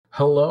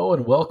Hello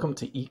and welcome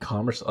to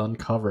E-commerce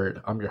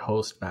Uncovered. I'm your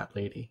host, Matt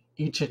Lady.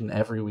 Each and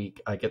every week,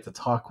 I get to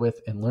talk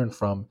with and learn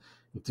from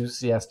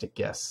enthusiastic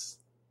guests,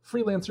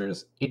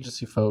 freelancers,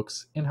 agency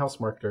folks, in-house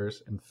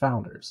marketers, and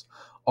founders,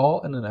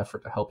 all in an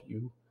effort to help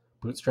you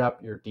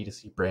bootstrap your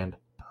D2C brand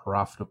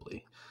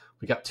profitably.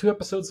 We got 2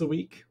 episodes a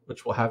week,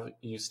 which will have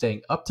you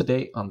staying up to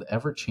date on the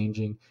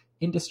ever-changing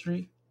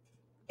industry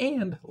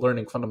and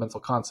learning fundamental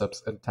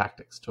concepts and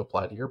tactics to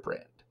apply to your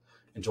brand.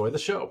 Enjoy the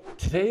show.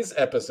 Today's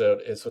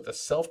episode is with a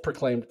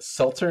self-proclaimed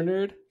seltzer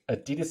nerd, a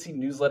D2C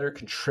newsletter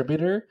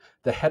contributor,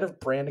 the head of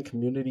brand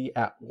community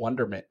at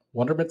Wonderment.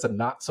 Wonderment's a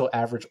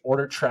not-so-average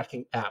order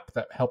tracking app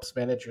that helps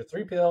manage your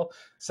 3PL,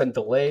 send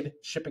delayed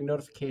shipping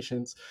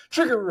notifications,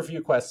 trigger review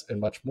requests,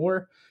 and much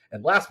more.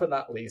 And last but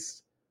not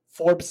least,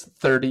 Forbes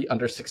 30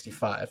 under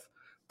 65.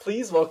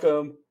 Please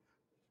welcome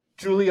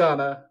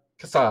Juliana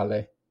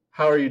Casale.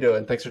 How are you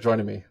doing? Thanks for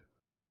joining me.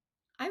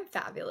 I'm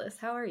fabulous.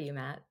 How are you,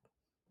 Matt?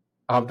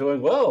 I'm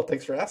doing well.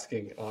 Thanks for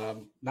asking.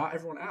 Not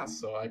everyone asks,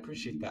 so I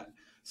appreciate that.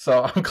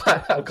 So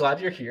I'm glad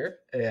you're here,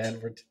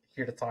 and we're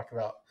here to talk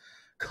about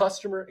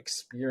customer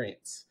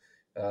experience.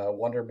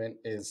 Wonderment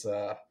is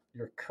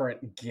your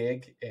current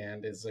gig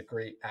and is a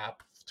great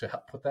app to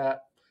help with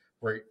that.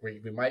 We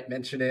might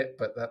mention it,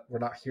 but we're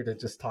not here to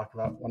just talk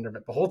about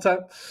Wonderment the whole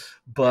time,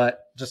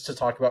 but just to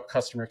talk about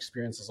customer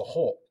experience as a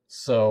whole.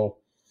 So,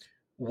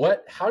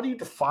 how do you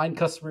define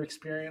customer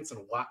experience, and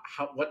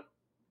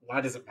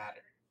why does it matter?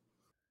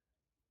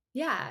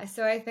 Yeah,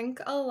 so I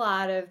think a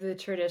lot of the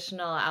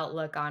traditional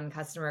outlook on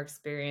customer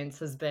experience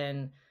has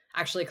been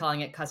actually calling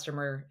it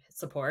customer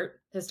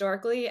support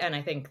historically, and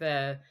I think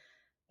the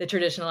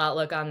traditional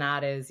outlook on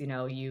that is,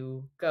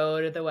 you go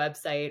to the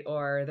website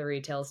or the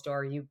retail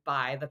store, you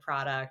buy the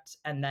product,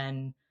 and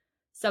then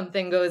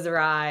something goes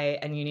awry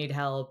and you need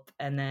help,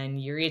 and then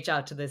you reach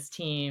out to this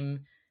team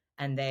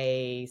and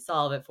they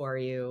solve it for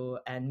you,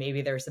 and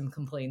maybe there's some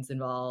complaints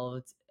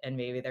involved and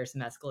maybe there's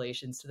some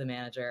escalations to the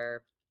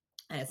manager,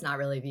 and it's not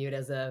really viewed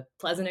as a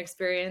pleasant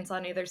experience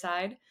on either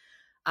side.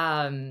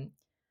 Um,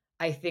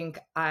 I think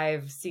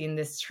I've seen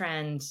this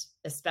trend,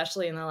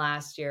 especially in the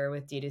last year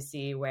with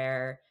D2C,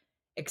 where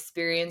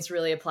experience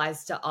really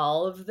applies to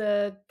all of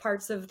the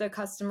parts of the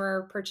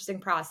customer purchasing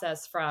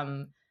process,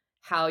 from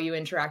how you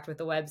interact with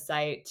the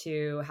website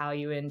to how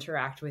you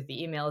interact with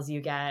the emails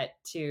you get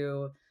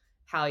to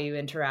how you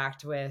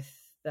interact with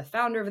the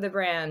founder of the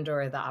brand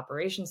or the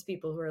operations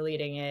people who are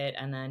leading it.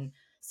 And then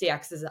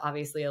CX is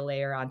obviously a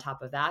layer on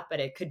top of that,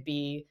 but it could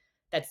be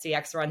that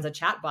CX runs a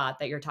chatbot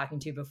that you're talking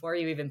to before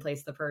you even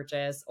place the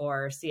purchase,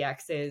 or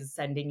CX is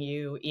sending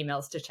you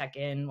emails to check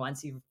in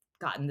once you've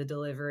gotten the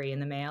delivery in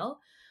the mail.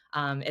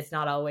 It's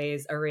not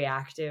always a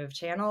reactive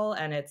channel,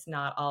 and it's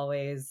not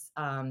always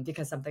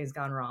because something's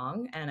gone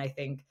wrong. And I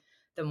think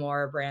the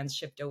more brands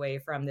shift away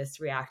from this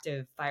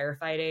reactive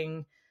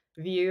firefighting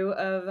view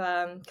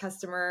of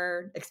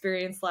customer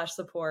experience /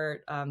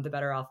 support, the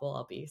better off we'll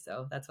all be.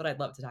 So that's what I'd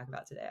love to talk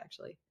about today,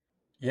 actually.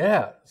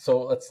 Yeah,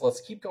 so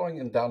let's keep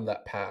going and down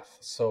that path.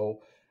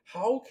 So,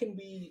 how can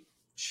we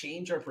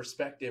change our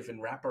perspective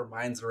and wrap our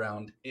minds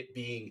around it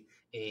being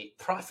a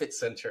profit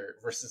center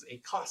versus a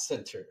cost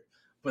center?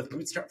 With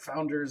bootstrap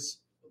founders,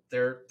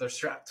 they're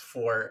strapped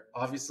for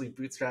obviously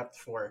bootstrapped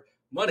for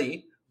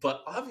money,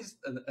 but obvious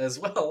as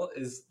well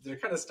is they're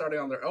kind of starting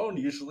on their own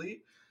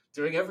usually,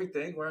 doing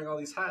everything, wearing all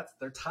these hats,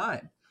 their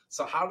time.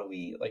 So how do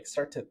we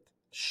start to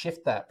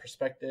shift that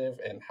perspective,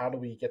 and how do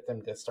we get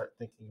them to start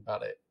thinking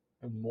about it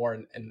more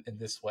in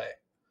this way?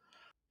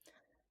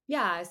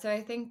 Yeah, so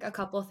I think a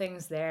couple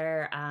things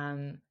there.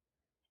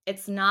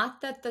 It's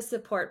not that the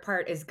support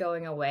part is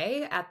going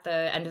away. At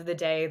the end of the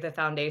day, the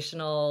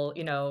foundational,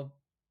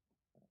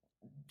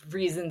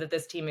 reason that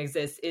this team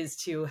exists is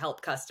to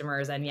help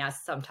customers. And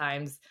yes,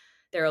 sometimes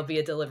there will be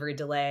a delivery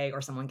delay,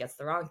 or someone gets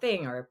the wrong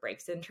thing, or it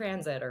breaks in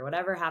transit, or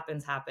whatever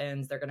happens.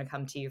 They're going to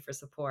come to you for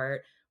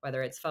support,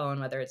 whether it's phone,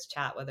 whether it's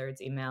chat, whether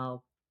it's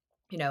email,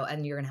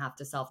 and you're going to have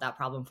to solve that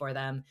problem for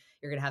them.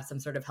 You're going to have some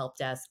sort of help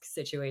desk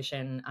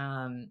situation.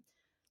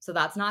 So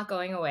that's not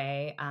going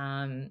away.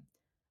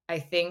 I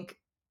think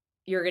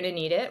you're going to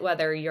need it,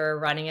 whether you're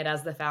running it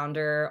as the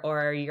founder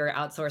or you're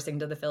outsourcing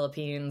to the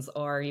Philippines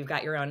or you've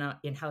got your own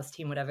in-house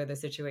team, whatever the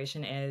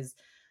situation is.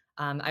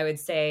 I would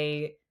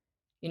say,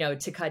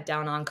 to cut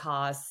down on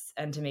costs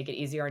and to make it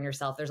easier on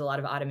yourself, there's a lot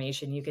of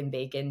automation you can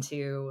bake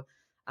into,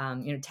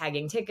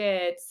 tagging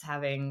tickets,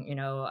 having,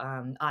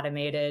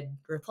 automated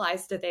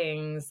replies to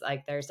things.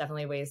 Like, there's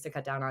definitely ways to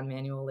cut down on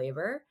manual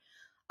labor.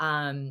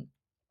 Um,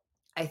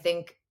 I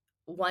think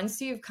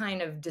once you've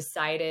kind of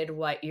decided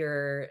what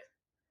your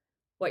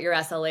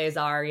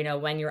SLAs are,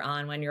 when you're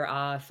on, when you're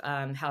off,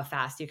 how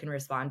fast you can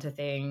respond to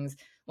things.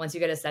 Once you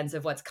get a sense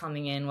of what's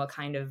coming in, what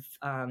kind of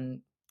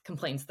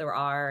complaints there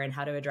are and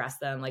how to address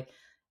them,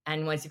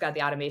 and once you've got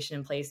the automation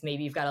in place,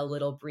 maybe you've got a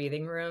little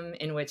breathing room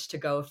in which to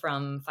go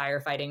from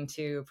firefighting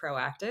to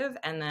proactive.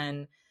 And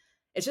then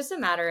it's just a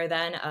matter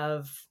then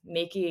of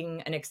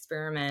making an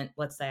experiment,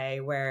 let's say,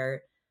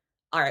 where,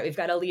 all right, we've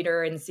got a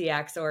leader in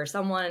CX or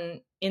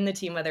someone in the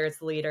team, whether it's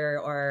the leader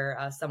or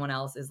someone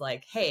else, is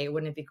like, hey,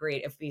 wouldn't it be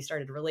great if we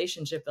started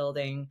relationship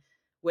building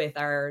with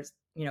our,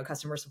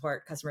 customer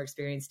support, customer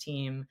experience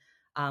team?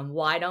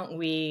 Why don't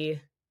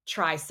we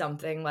try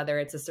something, whether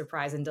it's a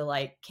surprise and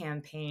delight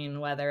campaign,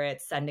 whether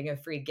it's sending a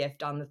free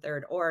gift on the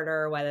third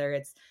order, whether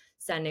it's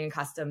sending a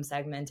custom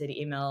segmented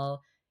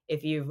email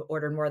if you've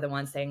ordered more than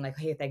once, saying like,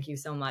 hey, thank you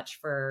so much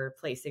for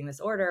placing this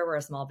order. We're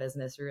a small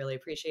business. We really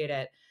appreciate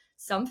it.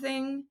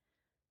 Something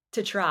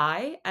to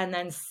try and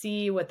then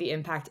see what the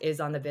impact is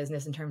on the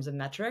business in terms of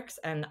metrics.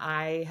 And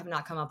I have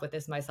not come up with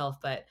this myself,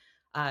 but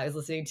I was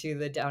listening to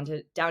the Down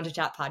to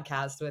Chat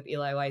podcast with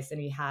Eli Weiss, and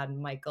he had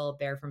Michael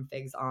Bear from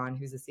Figs on,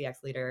 who's a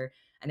CX leader,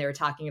 and they were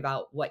talking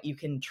about what you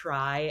can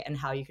try and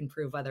how you can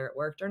prove whether it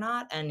worked or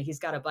not. And he's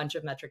got a bunch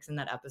of metrics in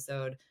that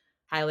episode.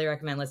 Highly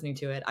recommend listening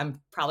to it.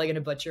 I'm probably going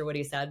to butcher what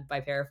he said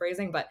by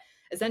paraphrasing, but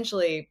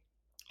essentially,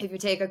 if you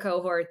take a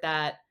cohort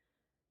that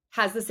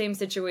has the same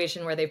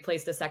situation where they've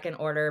placed a second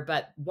order,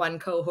 but one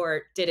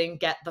cohort didn't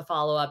get the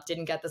follow-up,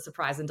 didn't get the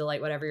surprise and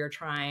delight, whatever you're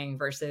trying,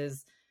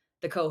 versus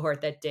the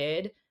cohort that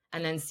did,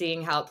 and then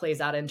seeing how it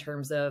plays out in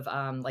terms of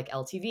like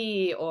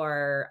LTV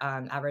or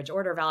average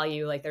order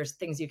value. Like there's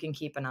things you can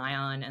keep an eye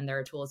on, and there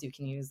are tools you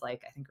can use.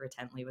 Like I think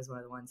Retently was one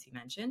of the ones he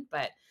mentioned,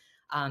 but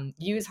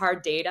use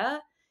hard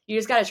data. You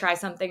just got to try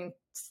something,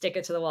 stick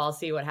it to the wall,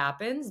 see what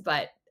happens.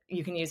 But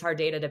you can use hard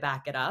data to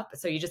back it up.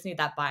 So you just need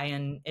that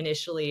buy-in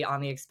initially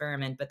on the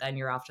experiment, but then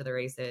you're off to the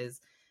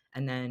races.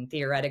 And then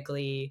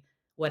theoretically,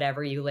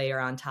 whatever you layer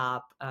on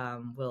top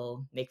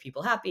will make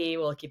people happy,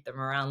 will keep them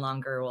around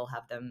longer, will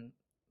have them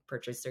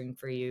purchasing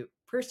from you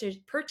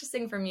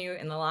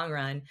in the long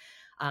run,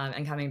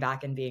 and coming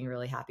back and being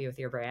really happy with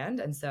your brand.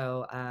 And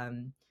so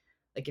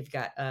like if you've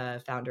got a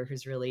founder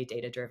who's really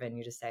data driven,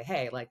 you just say,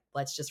 hey, like,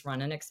 let's just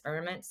run an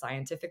experiment,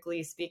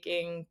 scientifically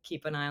speaking,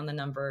 keep an eye on the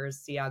numbers,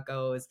 see how it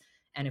goes.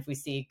 And if we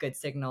see good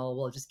signal,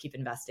 we'll just keep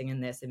investing in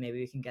this, and maybe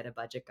we can get a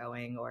budget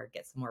going or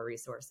get some more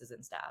resources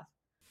and staff.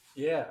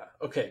 Yeah.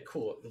 Okay.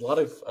 Cool. A lot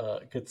of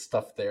good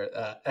stuff there.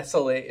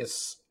 SLA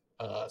is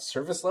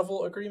service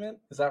level agreement.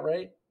 Is that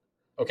right?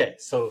 Okay.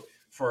 So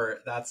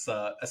for that's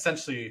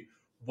essentially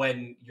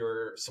when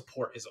your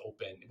support is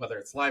open, whether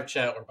it's live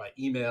chat or by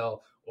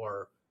email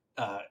or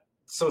uh,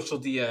 social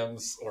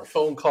DMs or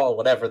phone call,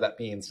 whatever that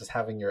means, just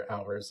having your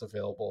hours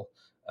available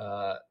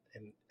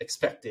and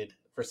expected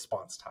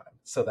response time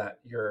so that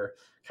you're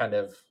kind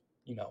of,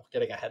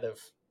 getting ahead of,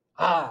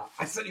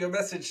 I sent you a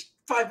message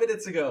 5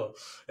 minutes ago.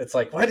 It's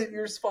like, why didn't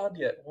you respond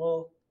yet?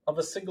 Well, I'm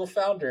a single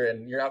founder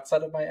and you're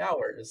outside of my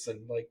hours,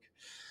 and like,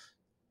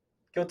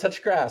 go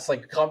touch grass,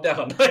 like, calm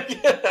down.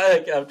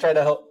 I'm trying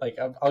to help, like,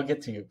 I'll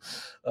get to you.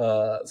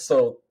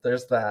 So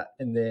there's that.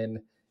 And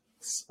then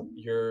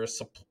your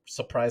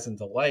surprise and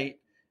delight,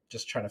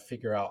 just trying to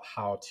figure out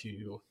how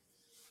to,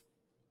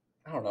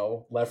 I don't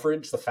know,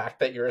 leverage the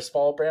fact that you're a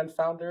small brand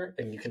founder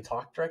and you can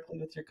talk directly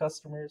with your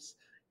customers.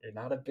 You're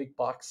not a big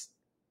box,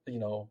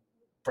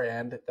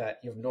 brand that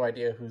you have no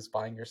idea who's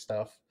buying your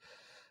stuff.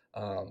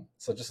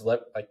 So just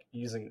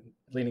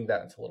leaning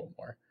that into a little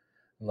more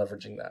and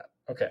leveraging that.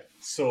 Okay,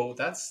 so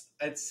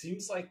it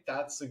seems like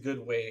that's a good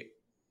way.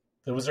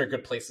 Those are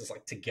good places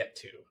like to get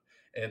to,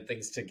 and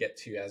things to get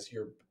to as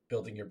you're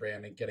building your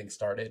brand and getting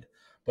started.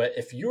 But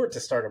if you were to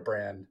start a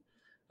brand,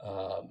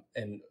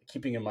 and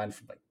keeping in mind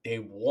from like day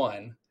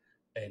one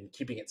and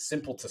keeping it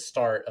simple to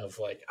start, of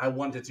like, I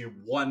wanted to do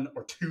one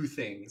or two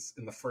things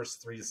in the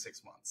first 3 to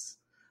 6 months,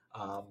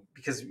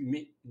 because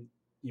you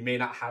may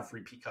not have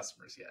repeat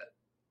customers yet.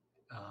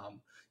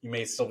 You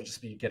may still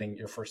just be getting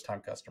your first time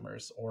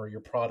customers, or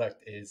your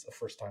product is a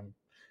first time,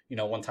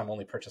 one time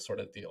only purchase sort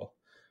of deal.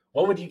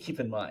 What would you keep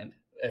in mind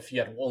if you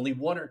had only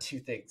one or two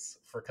things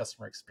for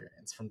customer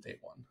experience from day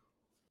one?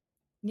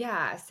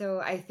 Yeah, so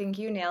I think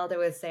you nailed it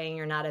with saying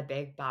you're not a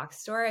big box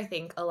store. I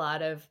think a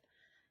lot of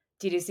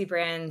D2C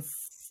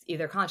brands,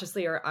 either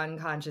consciously or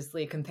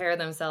unconsciously, compare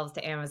themselves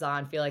to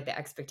Amazon, feel like the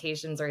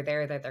expectations are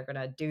there that they're going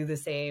to do the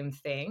same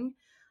thing.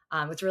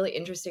 What's really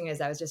interesting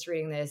is I was just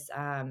reading this,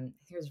 I think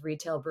it was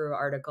Retail Brew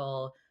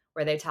article,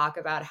 where they talk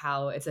about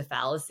how it's a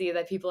fallacy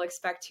that people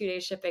expect 2-day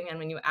shipping. And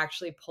when you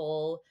actually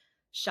poll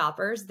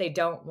shoppers, they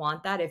don't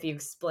want that. If you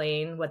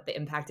explain what the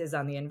impact is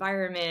on the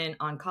environment,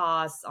 on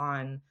costs,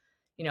 on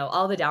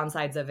all the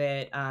downsides of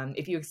it,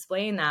 if you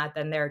explain that,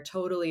 then they're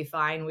totally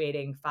fine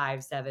waiting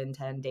 5, 7,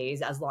 10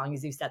 days, as long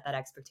as you set that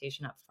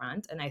expectation up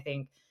front. And I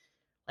think,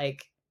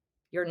 like,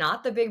 you're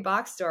not the big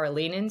box store.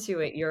 Lean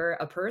into it. You're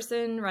a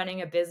person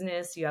running a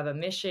business. You have a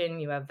mission,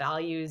 you have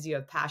values, you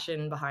have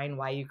passion behind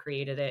why you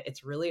created it.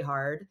 It's really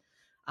hard.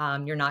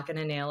 You're not going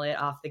to nail it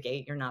off the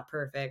gate. You're not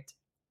perfect.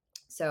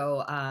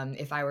 So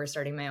if I were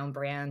starting my own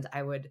brand,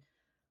 I would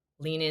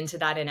lean into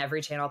that in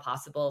every channel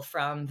possible,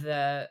 from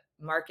the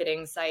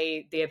marketing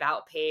site, the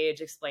about page,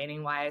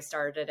 explaining why I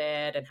started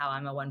it and how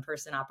I'm a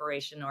 1-person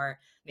operation, or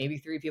maybe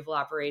 3-people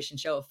operation,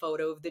 show a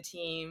photo of the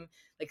team.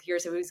 Like,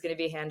 here's who's going to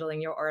be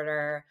handling your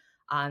order.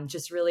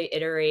 Just really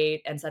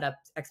iterate and set up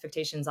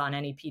expectations on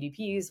any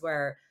PDPs,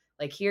 where,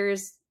 like,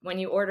 here's when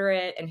you order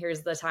it and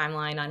here's the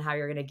timeline on how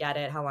you're going to get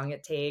it, how long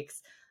it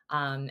takes.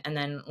 And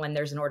then when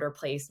there's an order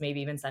placed,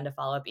 maybe even send a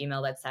follow-up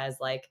email that says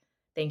like,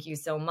 thank you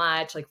so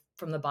much. Like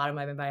from the bottom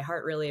of my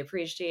heart, really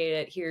appreciate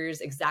it.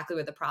 Here's exactly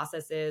what the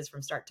process is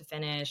from start to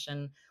finish.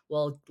 And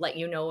we'll let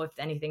you know if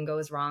anything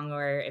goes wrong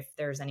or if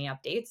there's any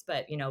updates.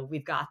 But,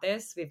 we've got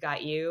this, we've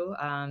got you.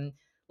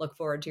 Look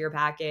forward to your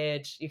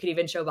package. You could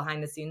even show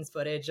behind the scenes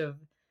footage of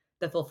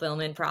the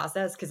fulfillment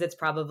process because it's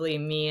probably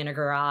me in a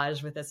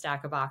garage with a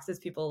stack of boxes.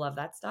 People love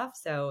that stuff.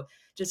 So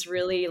just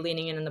really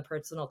leaning in the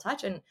personal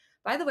touch. And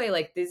by the way,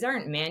 like these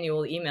aren't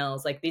manual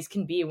emails, like these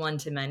can be one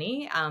to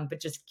many, but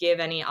just give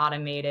any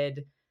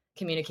automated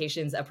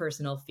communications a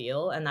personal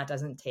feel. And that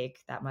doesn't take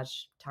that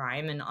much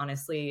time. And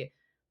honestly,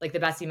 like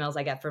the best emails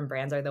I get from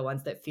brands are the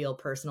ones that feel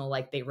personal,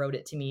 like they wrote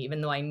it to me,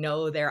 even though I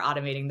know they're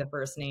automating the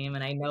first name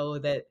and I know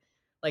that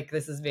like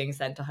this is being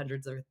sent to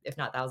hundreds of, if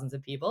not thousands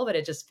of people, but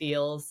it just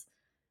feels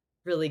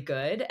really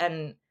good.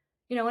 And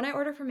when I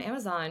order from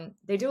Amazon,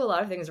 they do a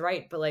lot of things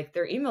right, but like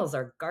their emails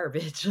are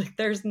garbage. Like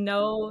there's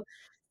no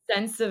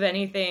sense of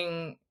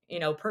anything,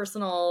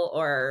 personal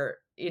or,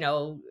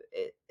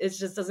 it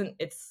just doesn't,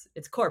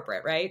 it's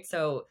corporate, right?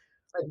 So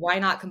like why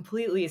not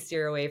completely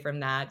steer away from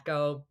that?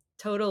 Go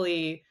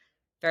totally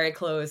very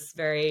close,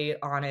 very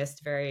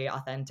honest, very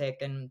authentic.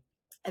 And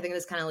I think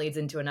this kind of leads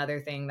into another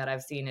thing that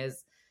I've seen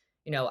is,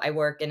 I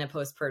work in a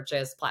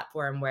post-purchase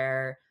platform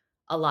where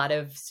a lot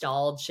of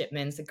stalled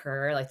shipments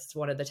occur. Like it's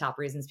one of the top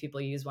reasons people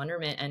use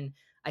Wonderment. And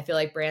I feel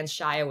like brands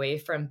shy away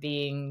from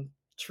being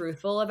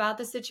truthful about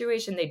the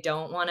situation. They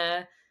don't want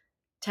to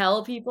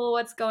tell people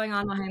what's going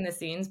on behind the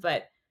scenes,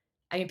 but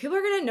I mean, people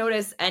are going to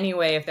notice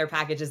anyway if their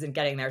package isn't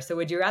getting there. So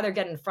would you rather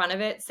get in front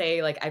of it,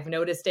 say like, I've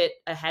noticed it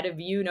ahead of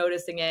you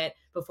noticing it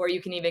before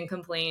you can even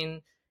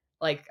complain?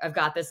 Like, I've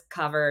got this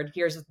covered.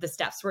 Here's the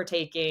steps we're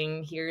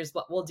taking. Here's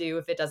what we'll do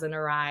if it doesn't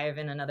arrive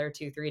in another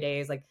 2-3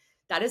 days. Like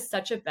that is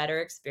such a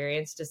better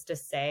experience just to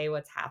say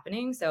what's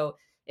happening. So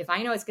if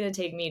I know it's going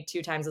to take me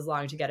 2 times as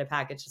long to get a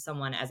package to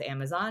someone as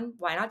Amazon,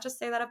 why not just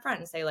say that up front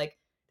and say like,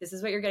 this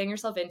is what you're getting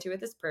yourself into with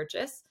this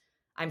purchase.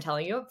 I'm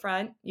telling you up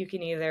front, you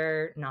can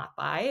either not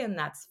buy, and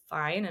that's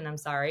fine. And I'm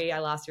sorry I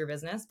lost your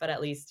business, but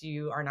at least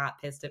you are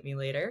not pissed at me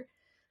later.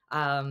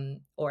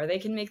 Or they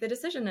can make the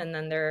decision and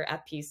then they're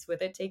at peace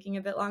with it taking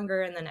a bit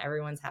longer, and then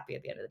everyone's happy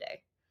at the end of the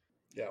day.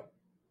 Yeah,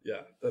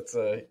 yeah, that's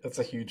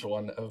a huge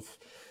one. Of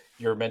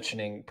you're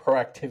mentioning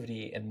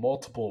proactivity in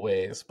multiple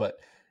ways, but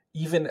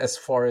even as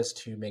far as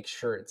to make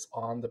sure it's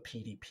on the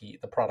PDP,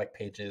 the product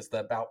pages, the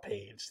about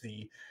page,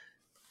 the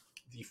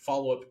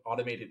follow up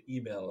automated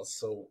emails.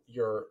 So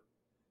you're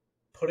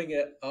putting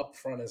it up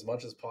front as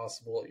much as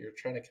possible. You're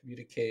trying to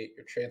communicate.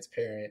 You're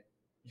transparent.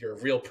 You're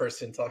a real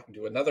person talking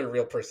to another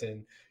real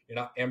person. You're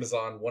not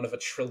Amazon, one of a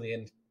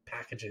trillion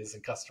packages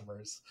and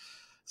customers.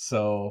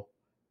 So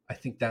I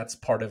think that's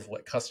part of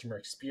what customer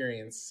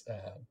experience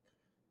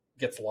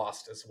gets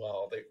lost as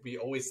well. We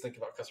always think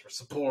about customer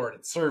support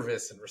and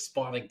service and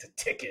responding to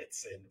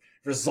tickets and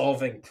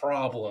resolving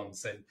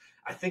problems. And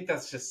I think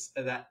that's just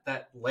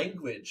that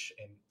language,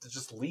 and it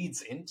just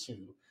leads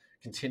into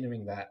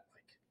continuing that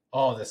like,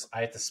 oh, this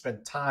I have to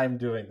spend time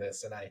doing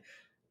this and I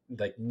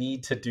like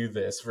need to do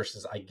this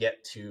versus I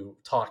get to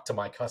talk to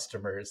my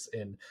customers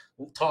and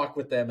talk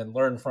with them and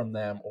learn from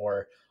them.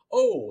 Or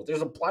oh,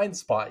 there's a blind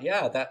spot.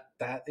 Yeah,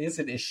 that is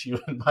an issue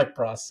in my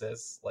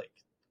process. Like,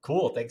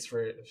 cool, thanks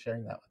for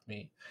sharing that with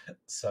me.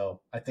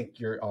 So I think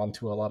you're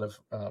onto a lot of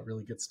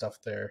really good stuff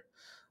there.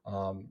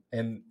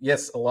 And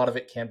yes, a lot of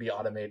it can be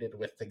automated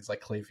with things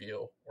like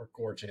Klaviyo or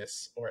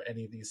Gorgeous or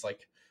any of these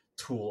like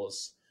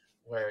tools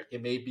where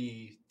it may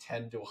be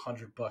 10 to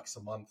 $100 a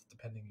month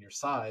depending on your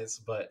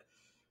size, but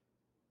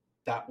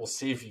that will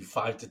save you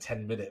 5 to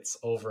 10 minutes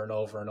over and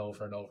over and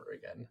over and over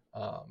again.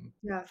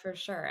 Yeah, for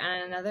sure.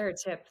 And another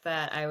tip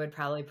that I would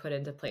probably put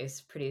into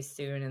place pretty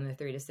soon in the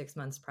 3 to 6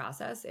 months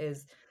process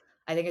is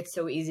I think it's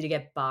so easy to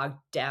get bogged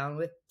down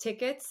with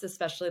tickets,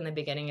 especially in the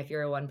beginning if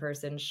you're a one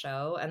person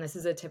show. And this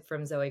is a tip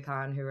from Zoe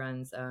Kahn, who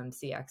runs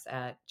CX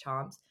at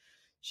Chomps.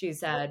 She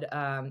said,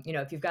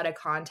 if you've got a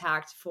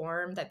contact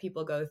form that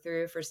people go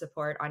through for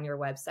support on your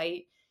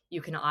website, you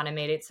can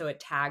automate it so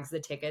it tags the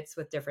tickets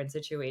with different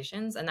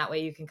situations. And that way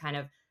you can kind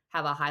of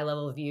have a high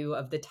level view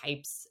of the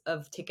types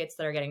of tickets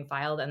that are getting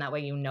filed. And that way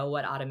you know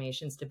what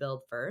automations to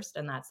build first.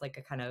 And that's like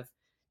a kind of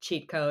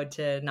cheat code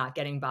to not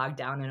getting bogged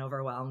down and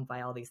overwhelmed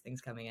by all these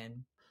things coming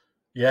in.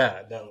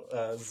 Yeah, no,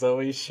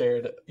 Zoe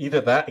shared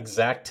either that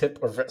exact tip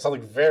or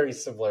something very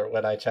similar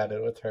when I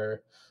chatted with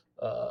her.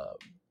 Uh,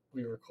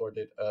 we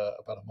recorded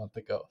about a month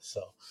ago,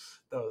 so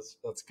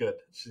that's good.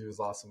 She was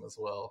awesome as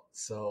well.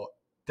 So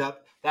that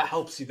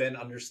helps you then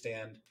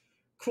understand.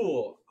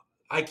 Cool.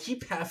 I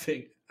keep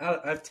having. I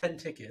have 10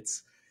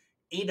 tickets.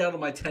 8 out of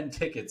my 10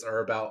 tickets are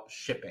about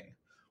shipping.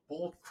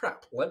 Well,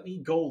 crap. Let me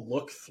go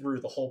look through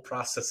the whole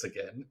process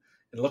again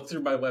and look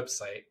through my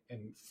website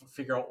and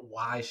figure out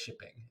why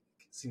shipping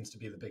seems to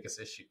be the biggest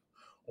issue.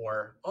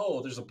 Or,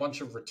 oh, there's a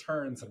bunch of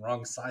returns and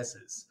wrong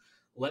sizes.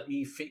 Let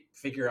me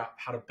figure out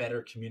how to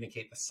better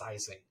communicate the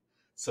sizing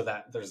so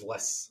that there's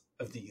less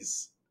of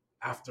these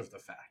after the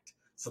fact.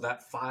 So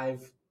that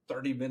 5,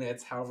 30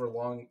 minutes, however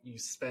long you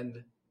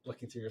spend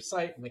looking through your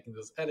site and making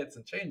those edits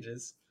and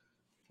changes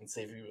and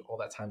save you all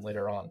that time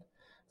later on.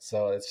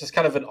 So it's just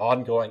kind of an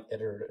ongoing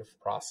iterative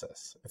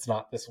process. It's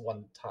not this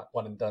one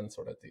and done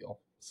sort of deal.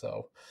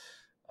 So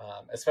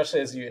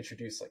especially as you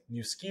introduce like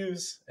new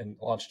SKUs and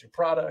launch new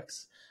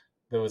products,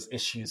 those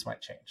issues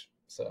might change.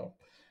 So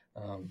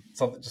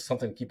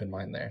something to keep in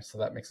mind there. So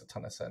that makes a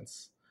ton of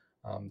sense.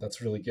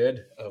 That's really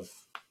good of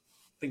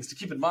things to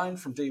keep in mind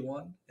from day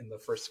one in the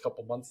first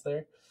couple months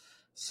there.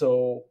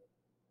 So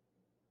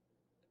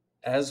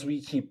as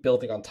we keep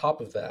building on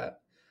top of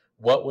that,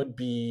 what would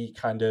be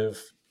kind of,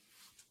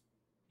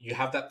 you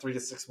have that 3 to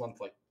 6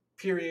 month like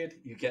period,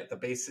 you get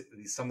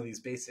some of these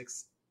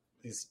basics,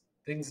 these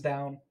things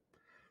down.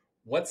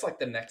 What's like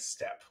the next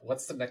step?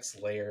 What's the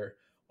next layer?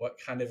 What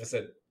kind of is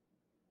a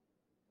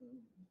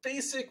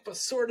basic but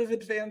sort of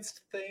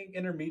advanced thing,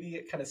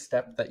 intermediate kind of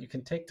step that you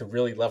can take to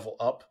really level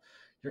up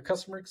your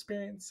customer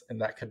experience?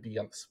 And that could be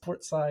on the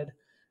support side,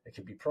 it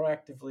could be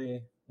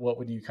proactively. What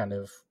would you kind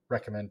of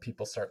recommend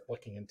people start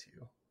looking into?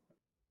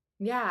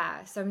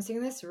 Yeah, so I'm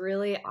seeing this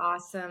really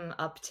awesome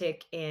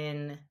uptick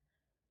in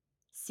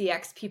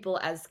CX people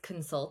as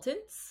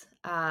consultants.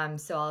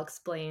 So I'll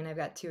explain. I've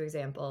got two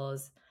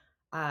examples.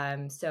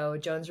 So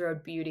Jones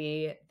Road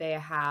Beauty, they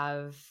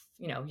have,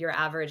 your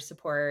average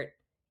support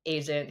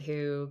agent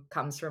who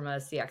comes from a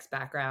CX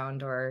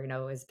background or,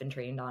 has been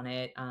trained on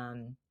it,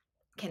 can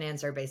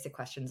answer basic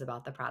questions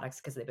about the products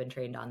because they've been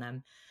trained on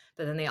them.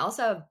 But then they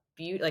also have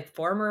like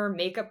former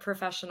makeup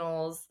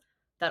professionals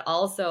that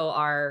also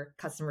are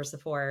customer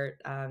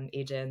support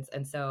agents.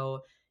 And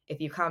so if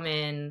you come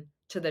in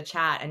to the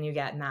chat and you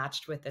get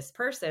matched with this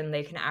person,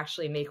 they can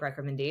actually make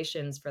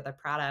recommendations for the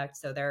product.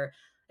 So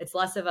it's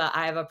less of a,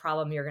 I have a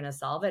problem, you're going to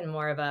solve it, and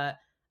more of a,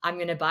 I'm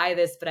going to buy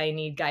this, but I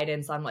need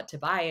guidance on what to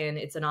buy. And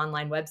it's an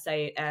online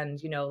website, and,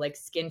 like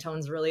skin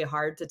tone's really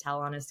hard to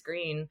tell on a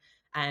screen.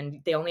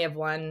 And they only have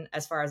one,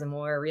 as far as I'm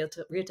aware,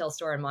 retail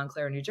store in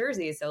Montclair, New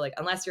Jersey. So like,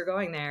 unless you're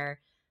going there,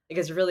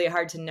 it's really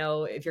hard to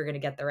know if you're going to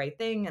get the right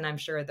thing. And I'm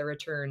sure the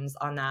returns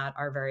on that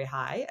are very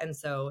high. And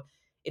so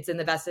it's in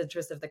the best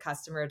interest of the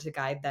customer to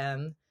guide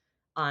them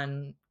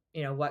on,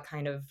 what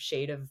kind of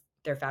shade of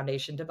their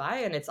foundation to buy.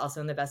 And it's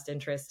also in the best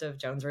interest of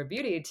Jones Road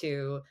Beauty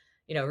to,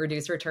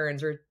 reduce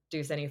returns,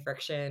 reduce any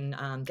friction,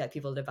 get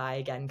people to buy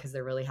again because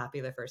they're really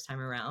happy the first time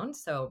around.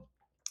 So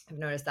I've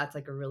noticed that's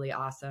like a really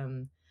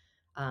awesome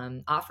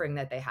offering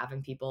that they have,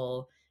 and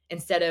people,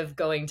 instead of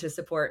going to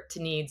support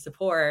to need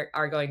support,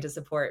 are going to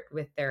support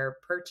with their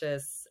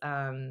purchase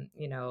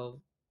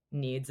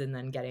needs, and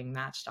then getting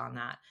matched on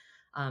that.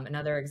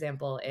 Another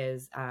example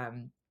is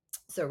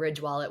so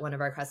Ridge Wallet, one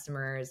of our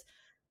customers,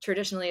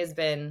 traditionally has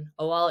been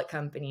a wallet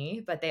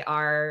company, but they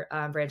are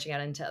branching out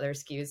into other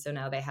SKUs. So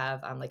now they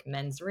have like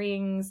men's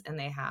rings, and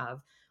they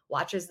have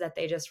watches that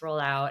they just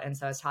rolled out. And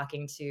so I was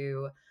talking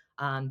to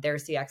their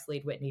CX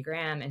lead, Whitney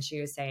Graham, and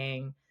she was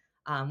saying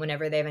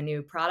whenever they have a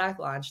new product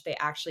launch, they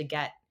actually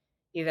get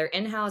either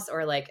in-house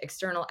or like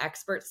external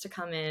experts to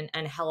come in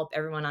and help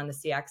everyone on the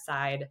CX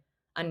side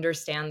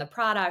understand the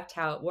product,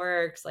 how it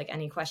works, like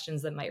any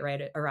questions that might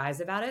arise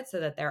about it, so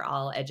that they're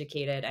all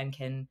educated and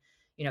can,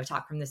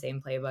 talk from the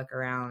same playbook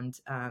around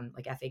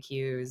like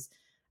FAQs.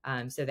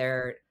 So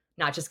they're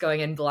not just going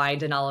in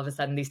blind and all of a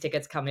sudden these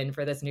tickets come in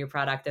for this new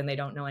product and they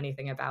don't know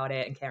anything about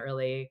it and can't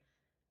really,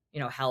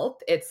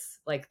 help. It's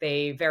like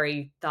they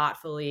very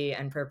thoughtfully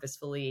and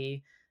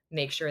purposefully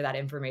make sure that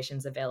information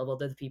is available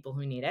to the people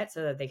who need it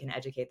so that they can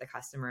educate the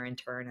customer in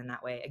turn. And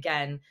that way,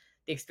 again,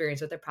 the experience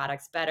with the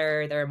product's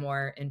better. They're a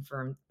more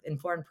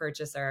informed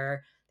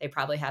purchaser. They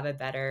probably have a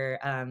better,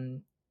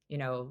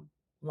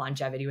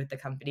 longevity with the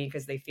company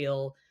because they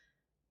feel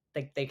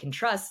like they can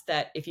trust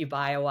that if you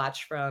buy a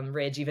watch from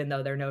Ridge, even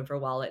though they're known for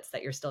wallets,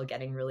 that you're still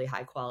getting really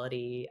high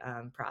quality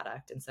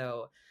product. And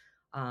so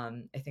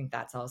I think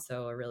that's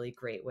also a really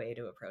great way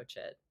to approach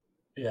it.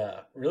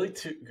 Yeah, really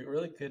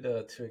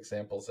good two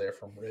examples there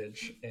from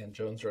Ridge and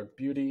Jones Road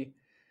Beauty.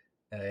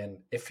 And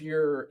if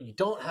you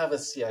don't have a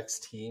CX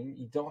team,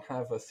 you don't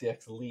have a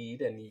CX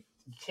lead, and you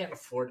can't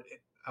afford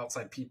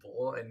outside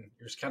people, and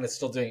you're kind of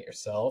still doing it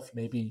yourself,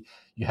 maybe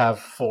you have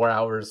 4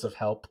 hours of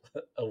help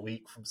a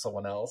week from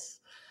someone else.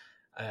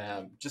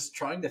 Just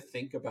trying to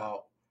think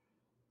about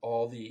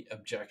all the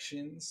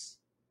objections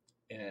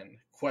and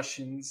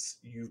questions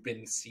you've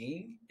been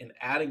seeing and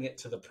adding it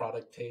to the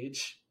product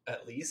page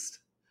at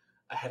least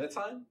ahead of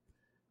time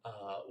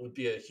would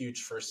be a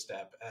huge first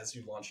step as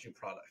you launch new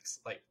products.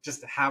 Like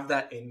just have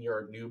that in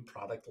your new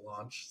product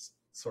launch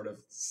sort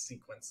of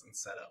sequence and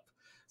setup,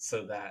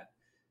 so that,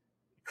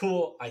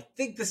 cool, I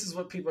think this is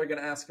what people are going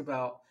to ask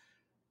about.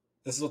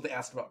 This is what they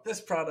asked about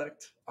this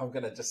product. I'm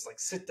going to just like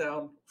sit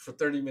down for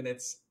 30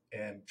 minutes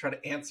and try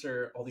to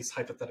answer all these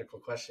hypothetical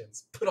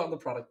questions, put on the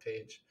product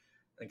page,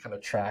 and kind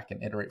of track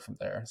and iterate from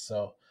there.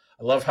 So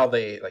I love how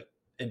they like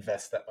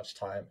invest that much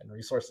time and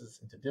resources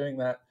into doing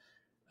that,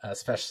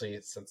 especially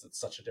since it's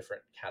such a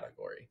different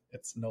category.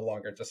 It's no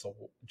longer just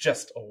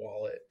a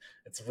wallet.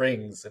 It's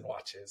rings and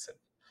watches,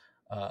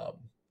 and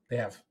they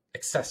have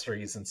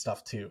accessories and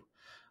stuff too,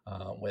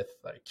 with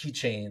like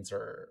keychains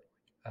or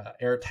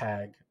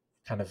AirTag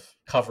kind of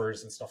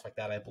covers and stuff like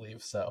that, I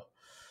believe. So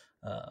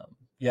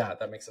yeah,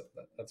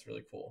 that's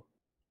really cool.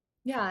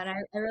 Yeah, and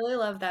I really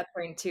love that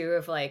point too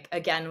of like,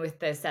 again, with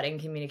the setting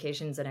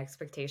communications and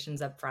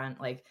expectations up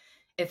front. Like,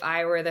 if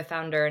I were the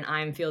founder and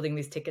I'm fielding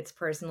these tickets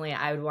personally,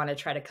 I would want to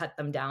try to cut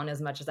them down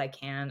as much as I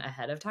can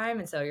ahead of time.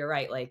 And so you're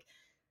right, like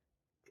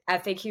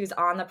FAQs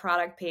on the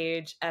product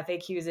page,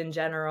 FAQs in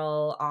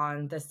general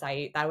on the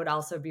site. That would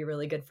also be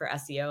really good for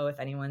SEO if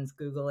anyone's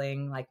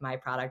Googling like my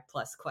product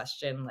plus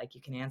question, like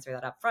you can answer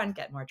that up front,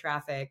 get more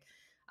traffic.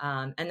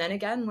 And then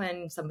again,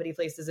 when somebody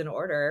places an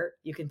order,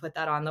 you can put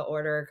that on the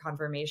order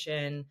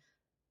confirmation,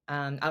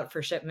 out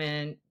for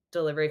shipment,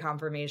 delivery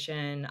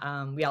confirmation.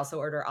 We also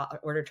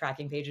order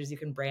tracking pages you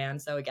can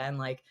brand. So again,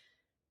 like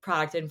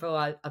product info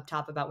up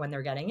top about when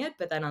they're getting it,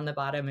 but then on the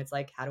bottom it's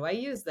like, how do I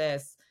use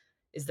this?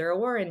 Is there a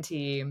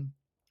warranty?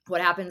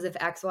 What happens if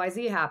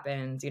XYZ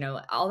happens?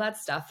 All that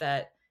stuff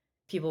that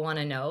people want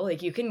to know.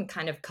 Like you can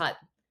kind of cut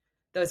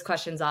those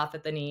questions off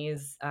at the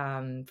knees,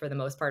 for the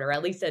most part, or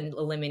at least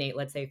eliminate,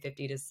 let's say,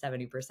 50 to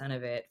 70%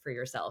 of it for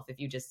yourself if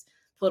you just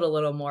put a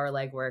little more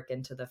legwork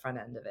into the front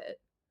end of it.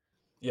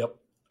 Yep.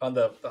 On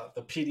the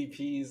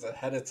PDPs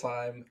ahead of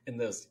time in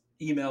those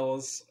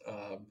emails,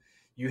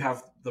 you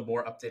have the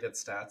more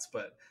updated stats,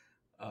 but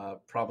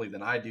probably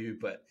than I do.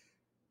 But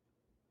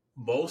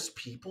most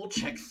people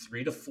check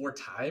 3 to 4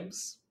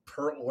 times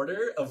per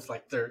order of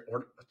like their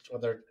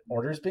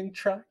orders being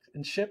tracked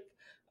and shipped.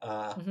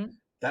 Mm-hmm.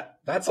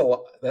 That's a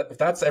lot. If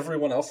that's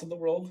everyone else in the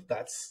world,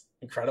 that's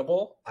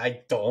incredible.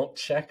 I don't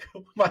check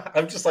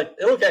I'm just like,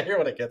 it'll get here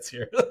when it gets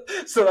here.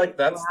 So like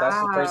that's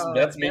the person. Wow,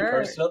 That's me you're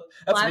personal.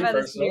 That's fly me by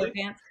the seat of your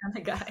personally. pants kind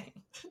of guy.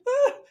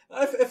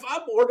 If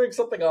I'm ordering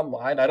something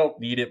online, I don't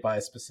need it by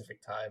a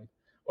specific time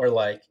or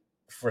like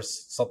for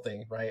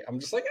something, right? I'm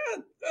just like,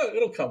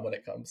 it'll come when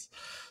it comes.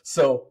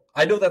 So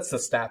I know that's the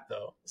stat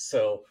though.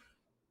 So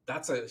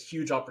that's a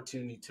huge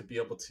opportunity to be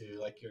able to,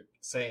 like you're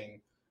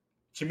saying,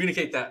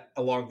 communicate that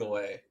along the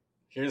way.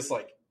 Here's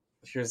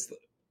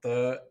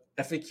the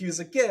FAQs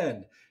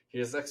again.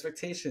 Here's the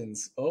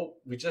expectations. Oh,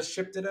 we just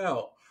shipped it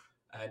out.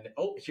 And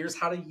oh, here's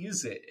how to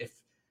use it if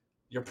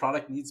your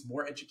product needs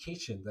more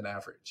education than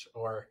average,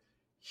 or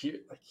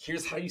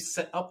here's how you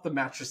set up the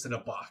mattress in a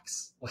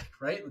box. Like,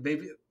 right?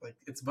 Maybe like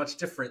it's much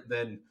different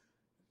than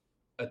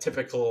a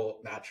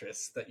typical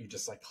mattress that you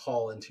just like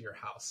haul into your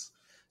house.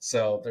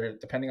 So there,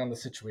 depending on the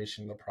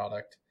situation, the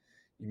product,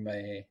 you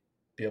may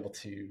be able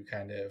to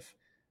kind of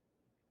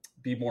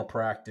be more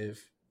proactive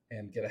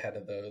and get ahead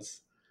of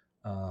those.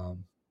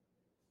 And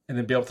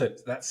then be able to,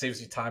 that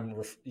saves you time.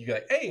 You go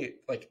like, hey,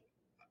 like,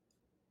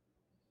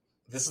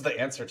 this is the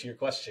answer to your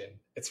question.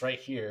 It's right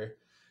here.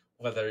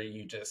 Whether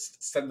you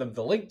just send them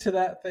the link to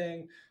that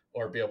thing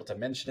or be able to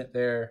mention it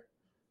there.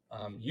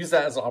 Use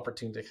that as an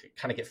opportunity to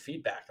kind of get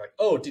feedback. Like,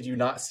 oh, did you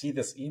not see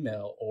this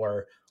email?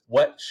 Or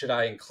what should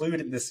I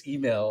include in this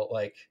email?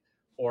 Like,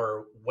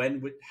 or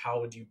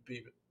how would you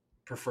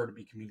prefer to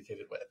be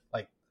communicated with?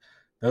 Like,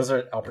 those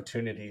are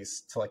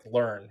opportunities to like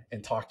learn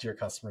and talk to your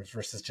customers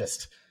versus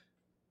just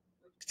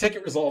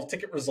ticket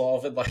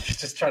resolve, and like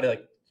just try to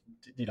like,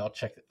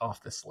 check it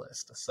off this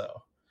list.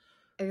 So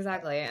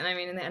Exactly. And I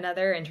mean,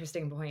 another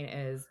interesting point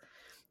is,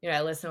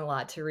 I listen a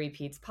lot to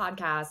Repeat's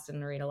podcast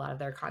and read a lot of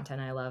their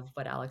content. I love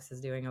what Alex is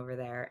doing over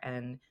there.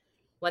 And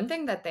one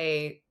thing that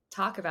they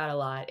talk about a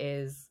lot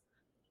is,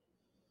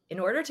 in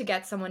order to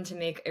get someone to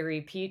make a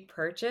repeat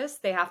purchase,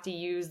 they have to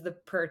use the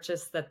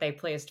purchase that they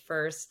placed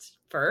first.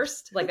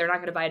 Like they're not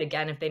going to buy it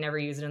again if they never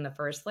use it in the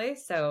first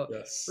place. So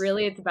yes,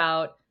 really it's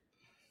about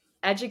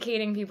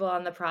educating people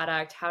on the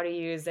product, how to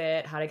use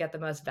it, how to get the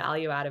most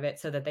value out of it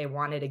so that they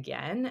want it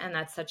again. And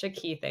that's such a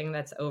key thing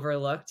that's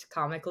overlooked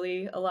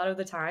comically a lot of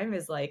the time,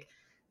 is like,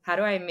 how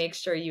do I make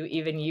sure you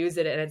even use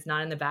it and it's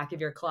not in the back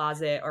of your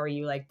closet, or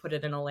you like put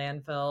it in a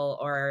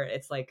landfill, or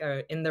it's like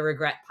in the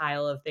regret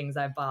pile of things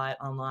I bought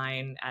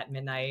online at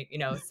midnight,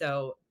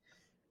 So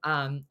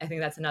I think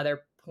that's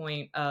another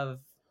point of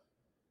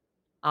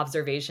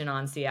observation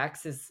on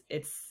CX, is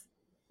it's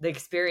the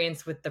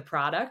experience with the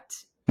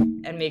product,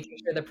 and making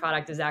sure the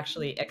product is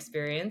actually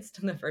experienced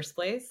in the first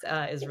place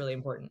is really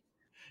important.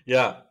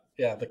 yeah,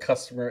 the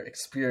customer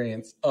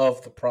experience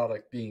of the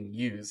product being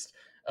used,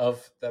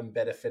 of them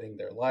benefiting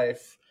their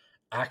life,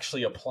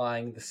 actually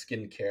applying the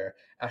skincare,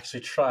 actually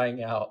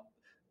trying out,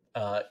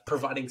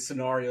 providing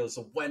scenarios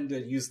of when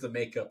to use the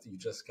makeup that you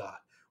just got,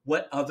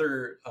 what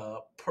other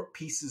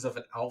pieces of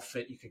an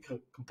outfit you could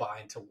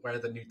combine to wear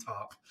the new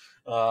top,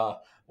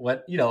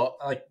 what,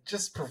 like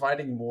just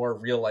providing more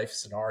real life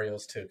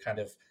scenarios to kind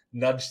of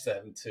nudge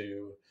them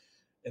to.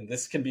 And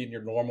this can be in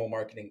your normal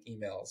marketing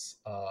emails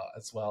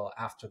as well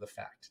after the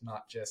fact,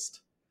 not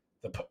just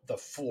the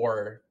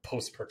 4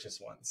 post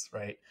purchase ones,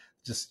 right?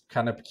 Just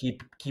kind of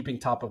keeping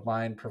top of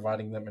mind,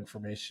 providing them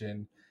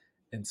information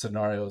and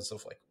scenarios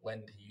of like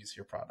when to use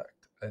your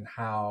product and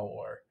how,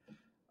 or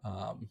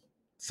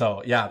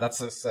so yeah,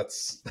 that's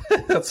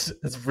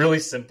it's really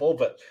simple,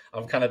 but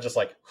I'm kind of just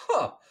like,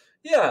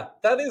 yeah,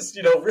 that is,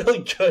 really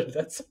good.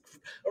 That's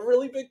a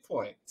really big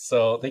point.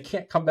 So they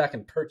can't come back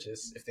and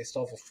purchase if they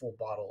still have a full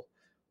bottle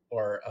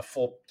or a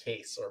full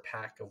case or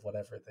pack of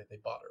whatever that they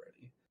bought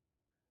already.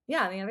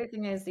 Yeah, and the other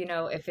thing is,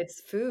 if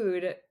it's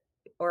food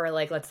or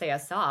like let's say a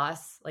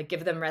sauce, like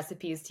give them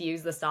recipes to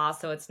use the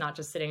sauce so it's not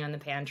just sitting in the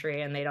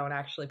pantry and they don't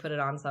actually put it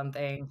on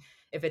something.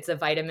 If it's a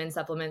vitamin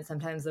supplement,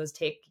 sometimes those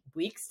take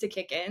weeks to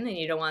kick in and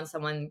you don't want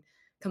someone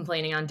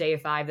complaining on day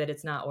 5 that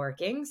it's not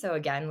working. So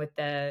again, with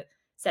the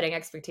setting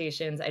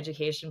expectations,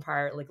 education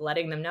part, like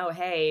letting them know,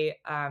 hey,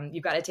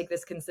 you've got to take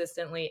this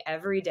consistently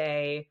every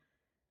day,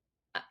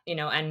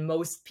 and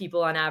most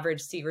people on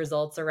average see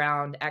results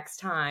around X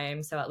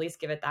time. So at least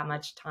give it that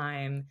much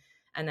time.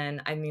 And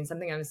then, I mean,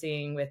 something I'm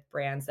seeing with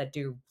brands that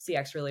do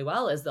CX really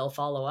well is they'll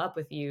follow up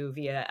with you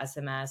via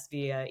SMS,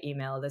 via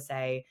email to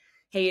say,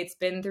 hey, it's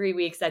been 3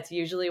 weeks. That's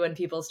usually when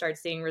people start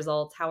seeing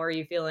results. How are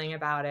you feeling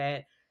about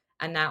it?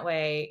 And that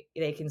way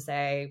they can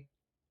say,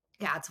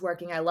 yeah, it's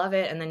working. I love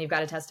it. And then you've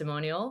got a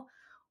testimonial.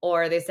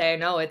 Or they say,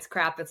 no, it's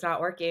crap. It's not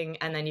working.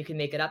 And then you can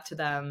make it up to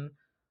them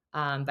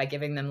by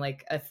giving them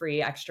like a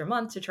free extra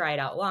month to try it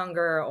out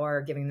longer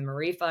or giving them a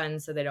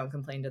refund so they don't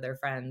complain to their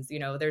friends.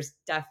 There's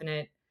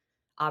definite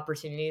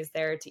opportunities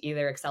there to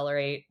either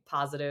accelerate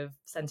positive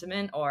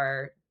sentiment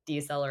or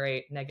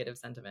decelerate negative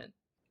sentiment.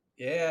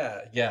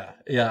 Yeah.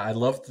 I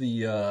love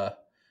the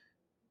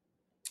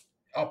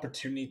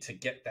opportunity to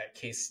get a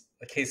case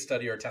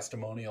study or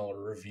testimonial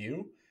or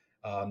review.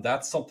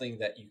 That's something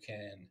that you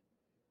can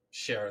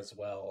share as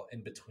well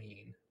in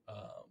between,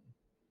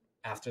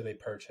 after they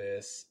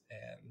purchase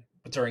and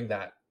during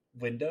that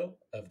window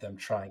of them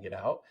trying it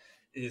out.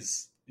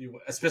 Is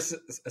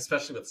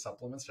especially with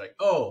supplements, like,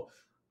 oh,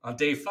 on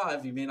day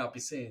 5 you may not be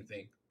saying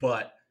anything,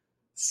 but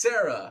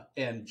Sarah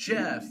and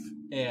Jeff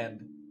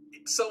and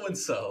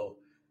so,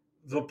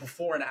 the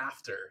before and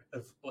after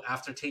of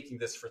after taking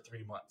this for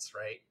 3 months,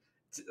 right?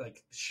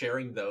 Like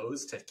sharing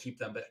those to keep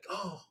them like,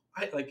 oh,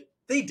 I like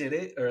they did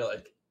it, or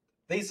like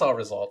they saw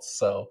results.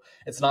 So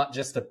it's not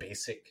just a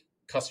basic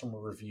customer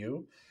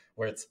review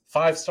where it's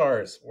 5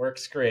 stars,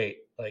 works great,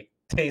 like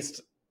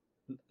taste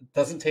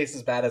doesn't taste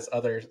as bad as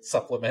other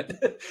supplement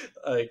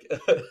like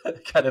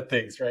kind of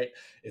things, right?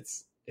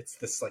 It's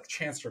this like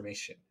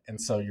transformation, and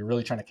so you're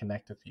really trying to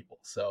connect with people.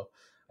 So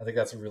I think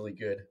that's a really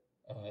good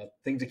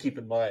thing to keep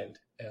in mind,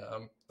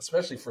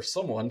 especially for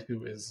someone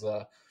who is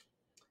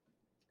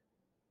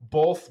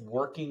both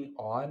working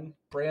on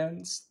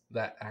brands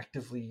that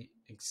actively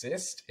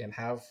exist and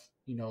have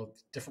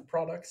different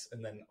products,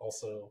 and then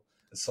also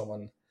as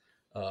someone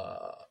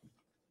uh,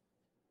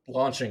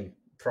 launching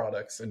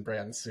products and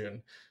brands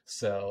soon.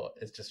 So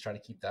it's just trying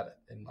to keep that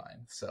in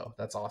mind. So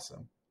that's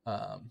awesome.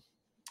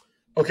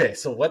 Okay,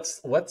 so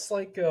what's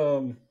like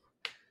you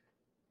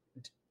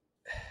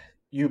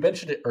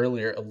mentioned it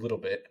earlier a little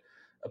bit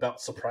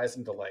about surprise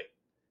and delight,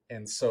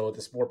 and so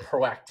this more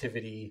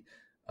proactivity,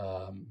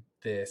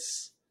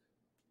 this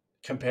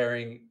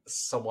comparing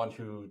someone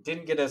who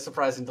didn't get a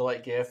surprise and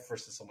delight gift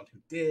versus someone who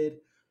did.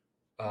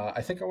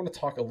 I think I want to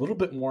talk a little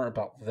bit more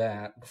about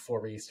that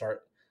before we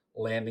start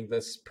landing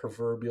this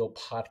proverbial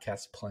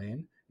podcast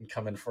plane and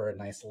come in for a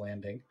nice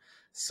landing.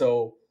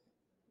 So,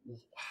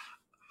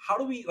 how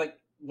do we like?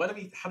 What do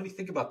we? How do we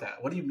think about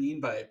that? What do you mean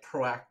by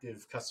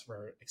proactive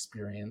customer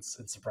experience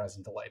and surprise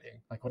and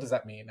delighting? Like, what does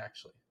that mean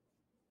actually?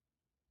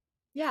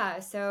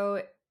 Yeah.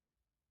 So,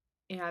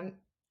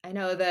 I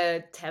know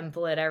the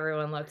template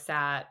everyone looks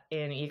at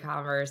in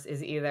e-commerce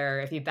is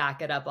either if you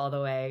back it up all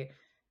the way,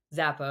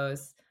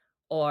 Zappos,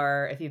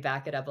 or if you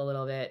back it up a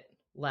little bit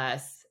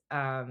less,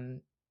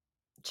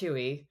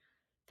 Chewy.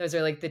 Those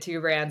are like the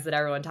two brands that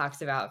everyone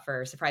talks about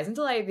for surprise and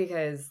delight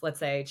because let's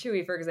say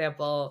Chewy, for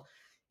example,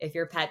 if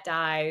your pet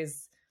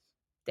dies,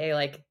 they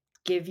like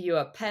give you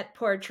a pet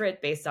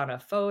portrait based on a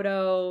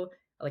photo,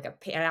 like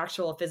an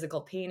actual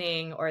physical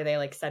painting, or they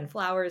like send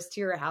flowers to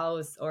your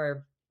house,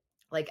 or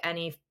like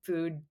any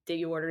food that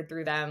you ordered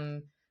through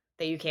them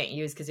that you can't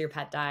use because your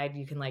pet died,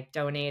 you can like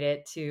donate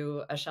it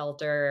to a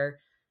shelter,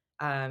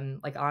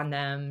 like on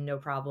them, no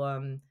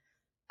problem.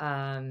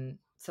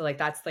 So like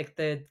that's like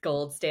the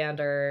gold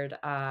standard.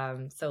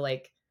 So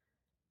like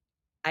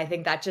I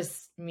think that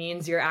just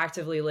means you're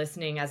actively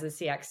listening as a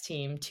CX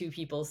team to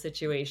people's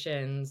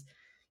situations.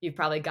 You've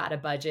probably got a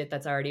budget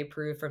that's already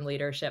approved from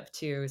leadership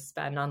to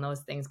spend on those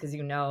things because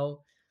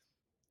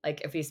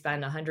like if we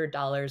spend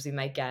 $100, we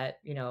might get,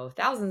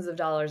 thousands of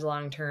dollars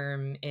long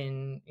term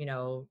in,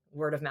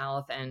 word of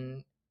mouth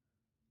and,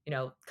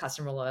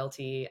 customer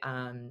loyalty.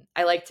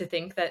 I like to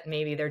think that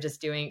maybe they're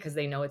just doing it because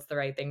they know it's the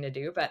right thing to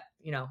do. But,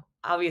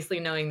 obviously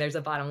knowing there's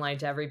a bottom line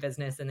to every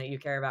business and that you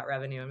care about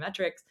revenue and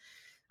metrics,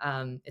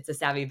 it's a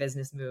savvy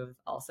business move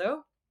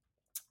also.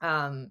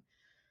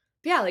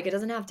 But yeah, like it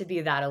doesn't have to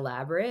be that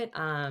elaborate.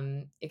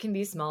 It can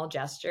be small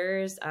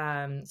gestures.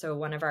 So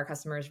one of our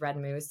customers, Red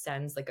Moose,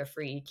 sends like a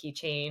free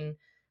keychain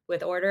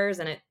with orders,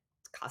 and it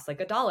costs like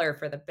 $1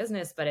 for the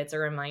business, but it's a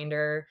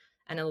reminder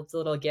and it's a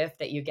little gift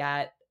that you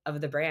get of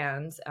the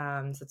brand.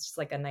 So it's just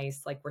like a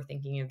nice, like, we're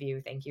thinking of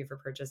you. Thank you for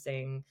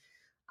purchasing.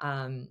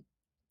 Um,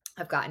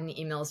 I've gotten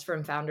emails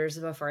from founders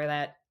before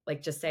that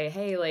like just say,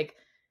 hey, like,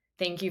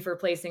 thank you for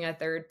placing a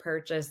third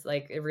purchase.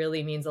 Like, it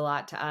really means a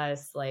lot to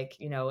us. Like,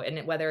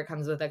 and whether it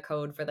comes with a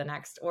code for the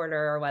next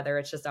order or whether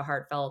it's just a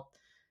heartfelt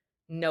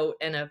note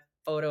and a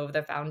photo of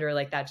the founder,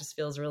 like that just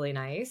feels really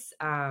nice.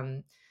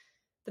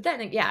 But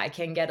then, yeah, it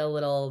can get a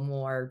little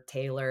more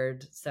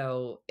tailored.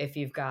 So if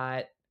you've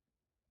got,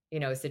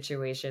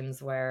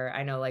 situations where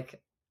I know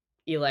like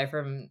Eli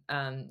from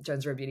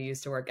Jones Road Beauty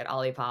used to work at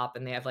Olipop,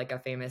 and they have like a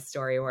famous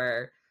story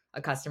where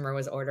a customer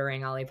was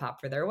ordering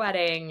Olipop for their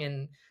wedding,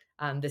 and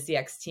the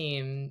CX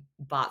team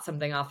bought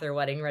something off their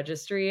wedding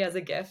registry as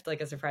a gift,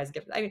 like a surprise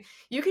gift. I mean,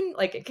 you can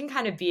like, it can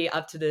kind of be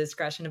up to the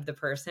discretion of the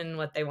person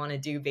what they want to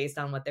do based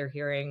on what they're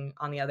hearing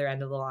on the other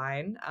end of the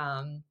line.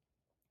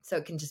 So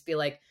it can just be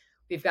like,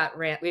 we've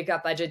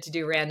got budget to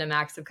do random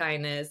acts of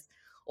kindness,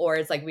 or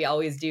it's like we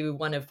always do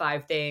one of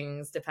 5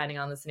 things depending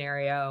on the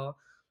scenario.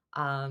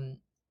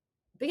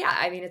 But yeah,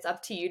 I mean, it's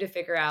up to you to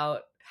figure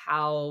out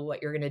how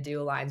what you're going to do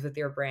aligns with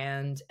your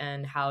brand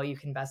and how you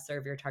can best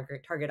serve your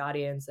target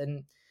audience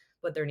and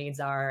what their needs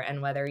are, and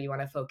whether you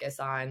want to focus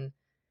on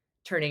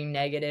turning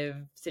negative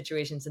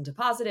situations into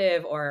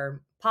positive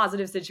or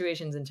positive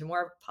situations into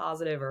more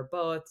positive, or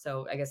both.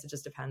 So I guess it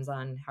just depends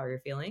on how you're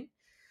feeling.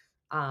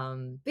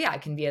 But yeah,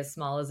 it can be as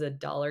small as a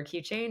dollar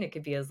keychain. It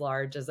could be as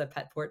large as a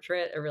pet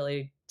portrait. It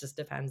really just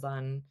depends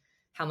on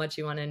how much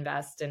you want to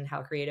invest and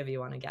how creative you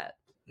want to get.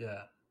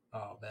 Yeah.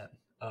 Oh man.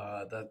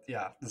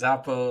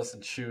 Zappos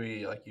and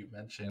Chewy, like you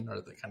mentioned,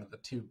 are the kind of the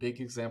two big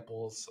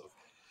examples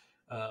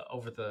of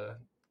over the,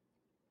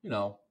 you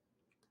know,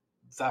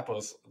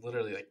 Zappos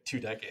literally like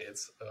 2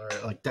 decades or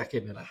like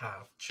decade and a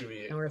half.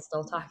 Chewy, And we're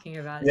still talking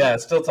about it. yeah,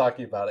 still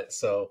talking about it.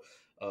 So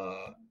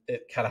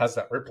it kind of has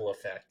that ripple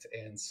effect.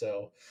 And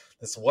so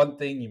this one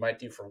thing you might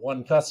do for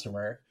one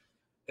customer,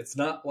 it's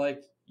not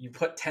like you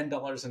put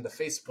 $10 into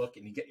Facebook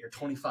and you get your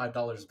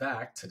 $25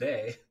 back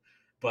today,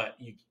 but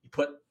you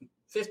put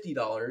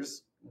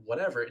 $50,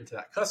 whatever, into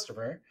that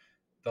customer,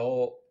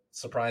 they'll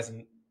surprise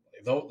and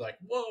they'll like,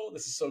 whoa,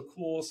 this is so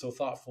cool, so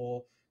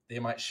thoughtful. They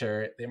might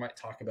share it, they might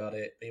talk about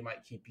it, they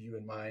might keep you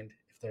in mind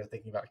if they're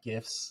thinking about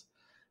gifts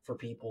for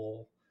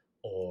people,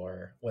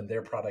 or when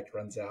their product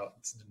runs out,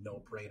 it's a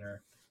no-brainer,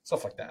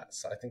 stuff like that.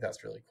 So I think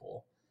that's really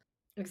cool.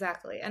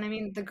 Exactly. And I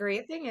mean, the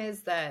great thing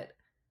is that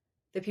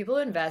the people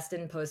who invest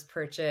in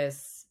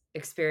post-purchase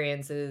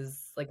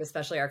experiences, like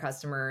especially our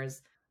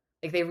customers,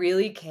 like they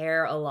really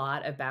care a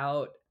lot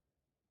about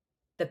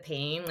the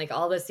pain. Like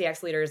all the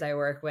CX leaders I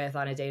work with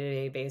on a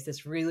day-to-day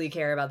basis really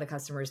care about the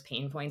customer's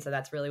pain points. So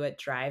that's really what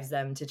drives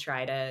them to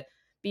try to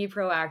be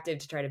proactive,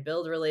 to try to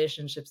build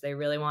relationships. They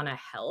really want to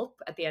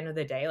help at the end of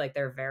the day. Like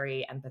they're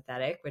very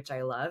empathetic, which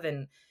I love.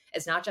 And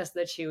it's not just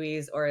the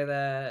Chewies or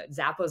the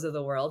Zappos of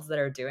the world that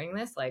are doing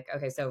this. Like,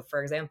 okay, so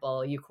for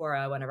example,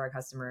 Eucora, one of our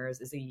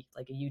customers, is a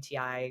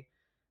UTI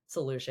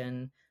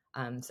solution.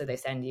 So they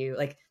send you,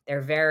 like,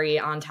 they're very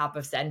on top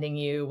of sending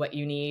you what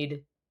you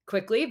need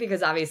quickly,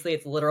 because obviously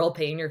it's literal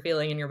pain you're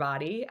feeling in your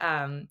body.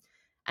 And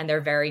they're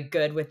very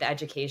good with the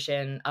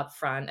education up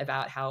front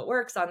about how it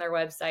works on their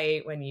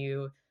website. When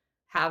you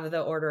have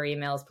the order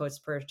emails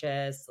post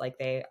purchase, like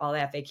all the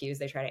FAQs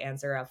they try to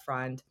answer up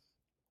front.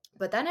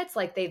 But then it's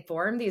like they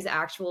form these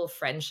actual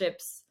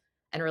friendships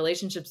and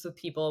relationships with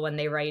people when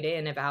they write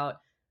in about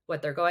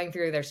what they're going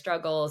through, their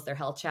struggles, their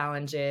health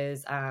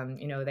challenges.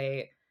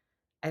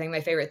 I think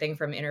my favorite thing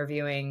from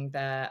interviewing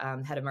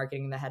the head of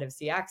marketing and the head of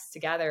CX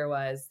together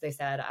was they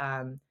said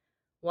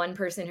one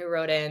person who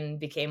wrote in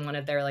became one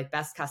of their like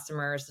best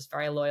customers, just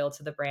very loyal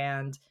to the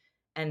brand,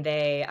 and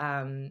they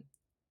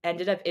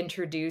ended up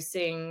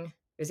introducing,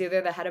 it was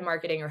either the head of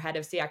marketing or head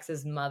of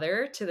CX's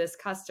mother to this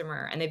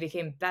customer, and they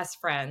became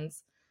best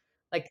friends,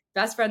 like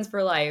best friends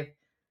for life,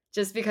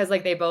 just because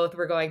like they both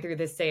were going through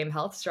the same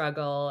health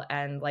struggle,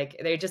 and like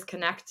they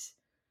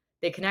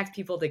connect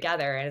people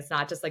together. And it's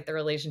not just like the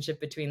relationship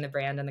between the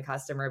brand and the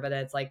customer, but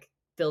it's like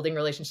building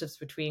relationships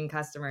between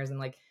customers. And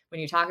like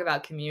when you talk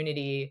about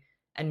community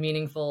and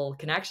meaningful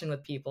connection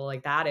with people,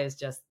 like that is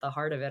just the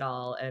heart of it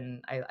all.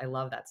 And I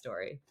love that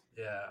story.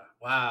 Yeah.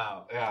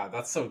 Wow. Yeah,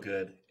 that's so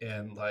good.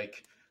 And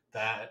like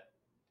that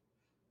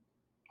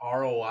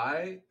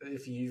ROI,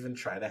 if you even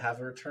try to have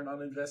a return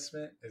on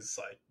investment, is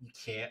like you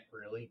can't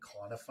really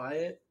quantify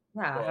it,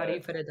 Yeah, how do you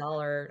but put a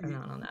dollar you,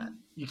 amount on that?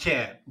 you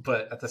can't.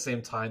 But at the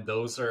same time,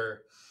 those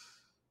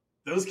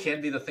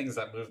can be the things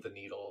that move the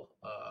needle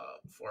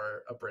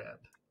for a brand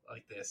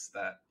like this,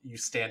 that you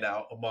stand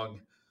out among.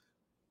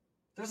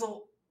 There's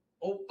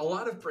a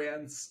lot of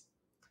brands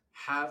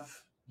have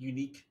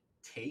unique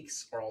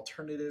takes or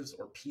alternatives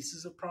or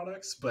pieces of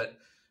products, but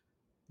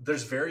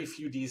there's very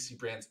few DC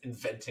brands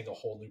inventing a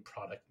whole new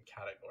product and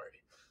category.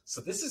 So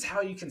this is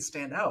how you can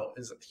stand out,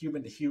 is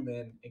human to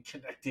human and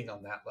connecting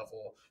on that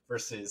level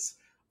versus,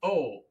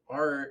 oh,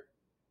 our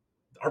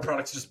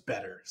product's just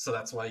better, so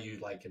that's why you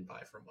like and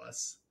buy from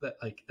us. That,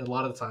 like, a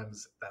lot of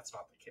times that's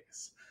not the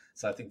case.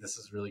 So I think this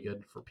is really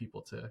good for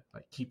people to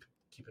like keep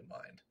in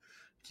mind,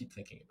 keep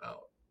thinking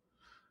about.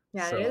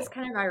 Yeah, it is So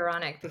kind of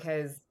ironic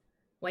because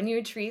when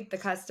you treat the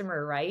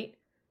customer right,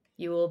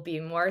 you will be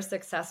more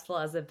successful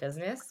as a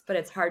business, but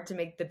it's hard to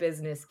make the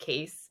business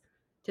case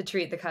to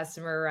treat the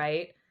customer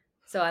right.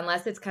 So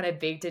unless it's kind of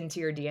baked into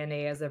your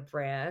DNA as a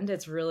brand,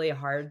 it's really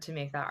hard to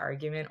make that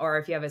argument. Or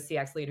if you have a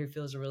CX lead who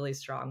feels really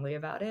strongly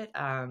about it.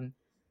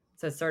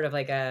 So it's sort of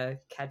like a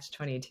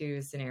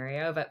catch-22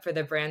 scenario. But for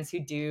the brands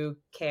who do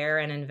care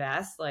and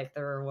invest, like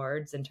the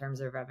rewards in terms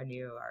of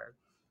revenue are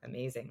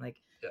amazing.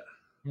 Like, Yeah.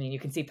 I mean, you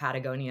can see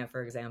Patagonia,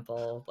 for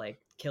example,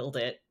 like killed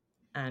it.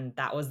 And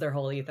that was their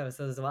whole ethos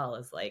as well,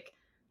 is like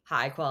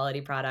high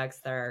quality products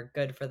that are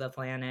good for the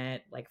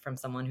planet, like from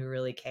someone who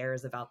really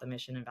cares about the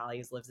mission and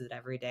values, lives it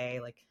every day,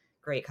 like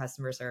great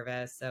customer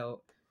service.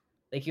 So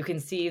like you can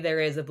see there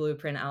is a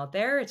blueprint out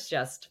there. It's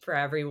just for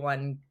every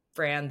one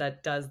brand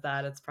that does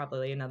that, it's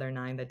probably another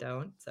 9 that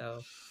don't.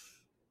 So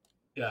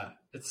Yeah,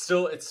 it's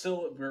still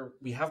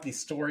we have these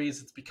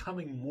stories. It's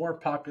becoming more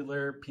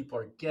popular. People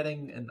are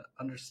getting and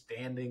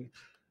understanding,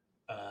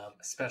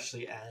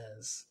 especially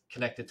as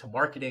connected to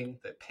marketing.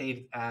 The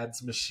paid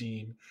ads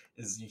machine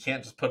is, you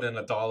can't just put in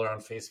 $1 on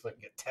Facebook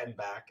and get 10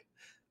 back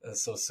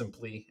so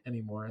simply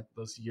anymore.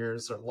 Those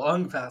years are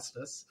long past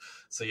us.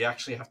 So you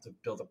actually have to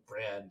build a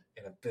brand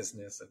and a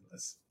business and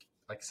this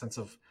like sense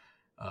of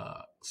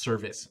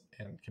service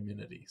and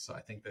community. So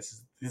I think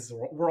this is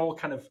we're all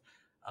kind of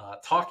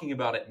talking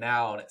about it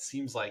now, and it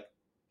seems like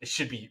it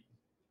should be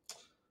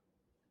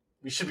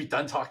we should be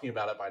done talking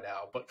about it by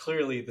now. But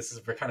clearly,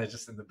 we're kind of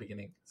just in the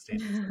beginning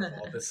stages of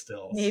all this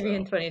still. maybe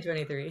in So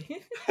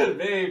 2023.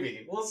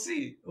 maybe we'll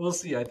see. We'll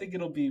see. I think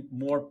it'll be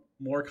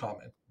more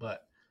common,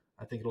 but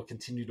I think it'll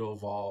continue to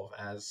evolve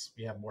as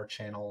we have more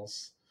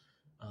channels,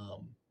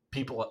 um,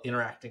 people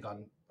interacting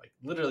on like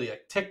literally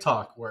like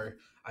TikTok, where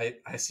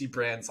I see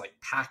brands like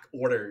pack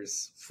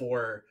orders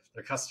for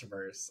their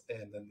customers,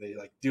 and then they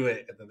like do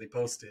it and then they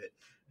post it,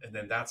 and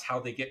then that's how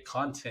they get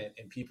content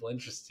and people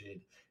interested.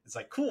 It's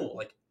like cool,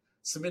 like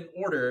submit an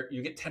order,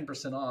 you get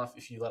 10% off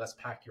if you let us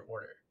pack your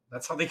order.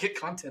 That's how they get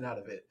content out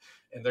of it,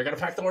 and they're gonna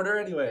pack the order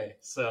anyway.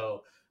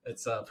 So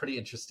it's pretty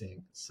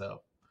interesting.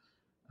 So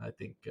I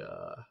think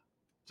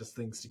just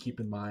things to keep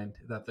in mind,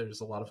 that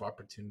there's a lot of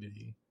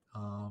opportunity.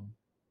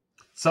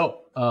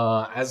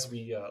 As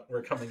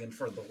we're coming in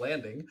for the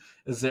landing,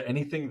 is there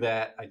anything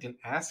that I didn't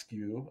ask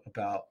you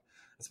about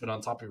that's been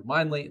on top of your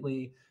mind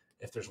lately?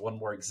 If there's one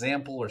more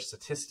example or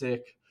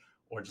statistic,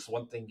 or just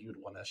one thing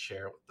you'd want to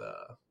share with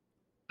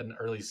an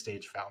early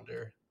stage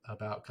founder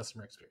about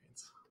customer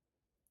experience?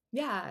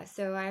 Yeah,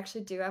 so I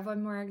actually do have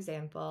one more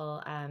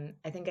example.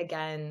 I think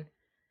again,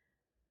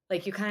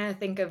 like you kind of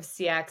think of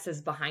CX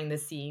as behind the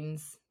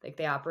scenes, like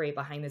they operate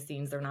behind the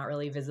scenes. They're not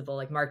really visible.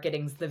 Like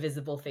marketing's the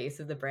visible face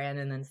of the brand,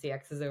 and then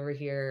CX is over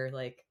here,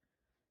 like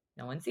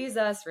no one sees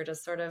us. We're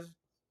just sort of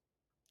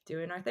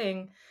doing our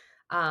thing.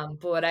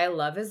 But what I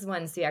love is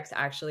when CX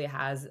actually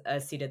has a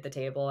seat at the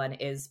table and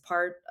is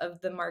part of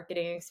the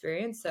marketing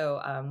experience.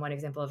 So one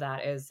example of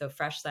that is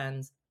Fresh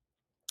Sends.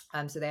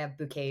 So they have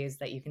bouquets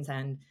that you can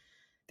send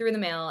through the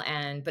mail,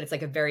 but it's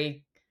like a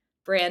very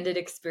branded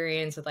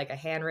experience with like a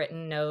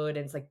handwritten note,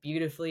 and it's like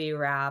beautifully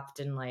wrapped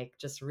and like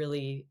just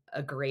really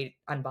a great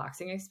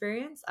unboxing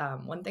experience.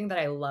 One thing that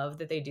I love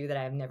that they do that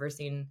I've never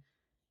seen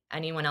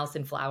anyone else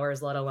in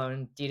flowers, let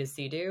alone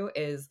D2C, do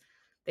is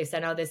they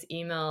send out this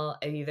email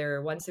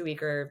either once a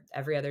week or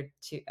every other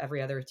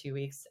 2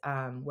 weeks,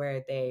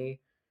 where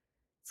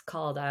it's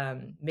called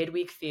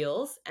midweek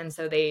feels, and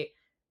so they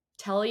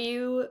tell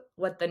you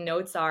what the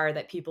notes are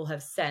that people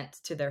have sent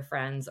to their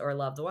friends or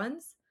loved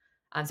ones.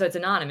 So it's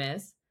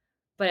anonymous,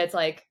 but it's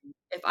like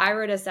if I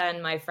were to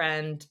send my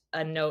friend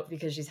a note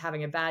because she's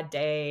having a bad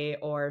day,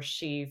 or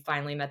she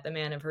finally met the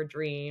man of her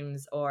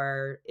dreams,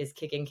 or is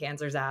kicking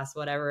cancer's ass,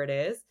 whatever it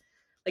is,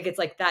 like it's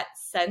like that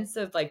sense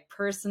of like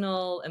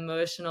personal,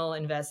 emotional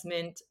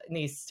investment in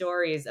these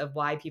stories of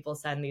why people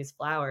send these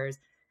flowers.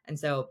 And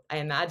so I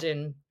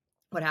imagine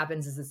what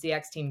happens is the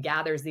CX team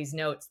gathers these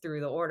notes through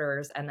the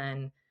orders and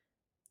then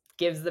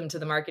gives them to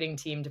the marketing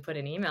team to put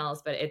in emails.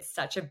 But it's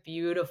such a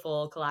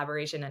beautiful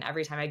collaboration. And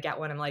every time I get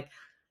one, I'm like,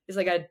 it's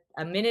like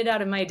a minute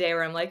out of my day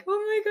where I'm like, oh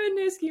my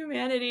goodness,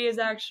 humanity is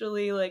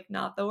actually like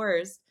not the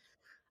worst.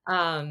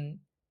 Um,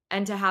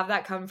 and to have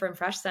that come from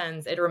Fresh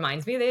Sense, it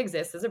reminds me they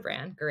exist as a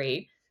brand.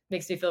 Great.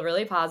 Makes me feel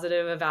really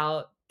positive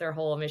about their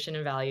whole mission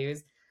and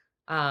values.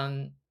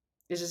 Um,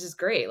 it's just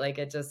great. Like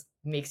it just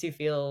makes you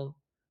feel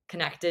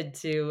connected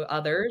to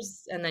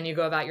others. And then you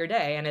go about your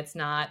day, and it's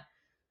not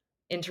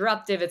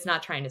interruptive. It's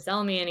not trying to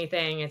sell me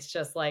anything. It's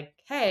just like,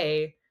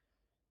 hey,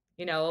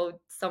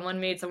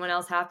 someone made someone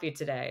else happy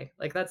today.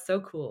 Like that's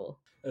so cool.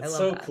 I It's love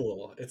so that.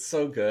 cool. It's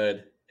so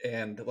good,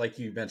 and like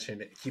you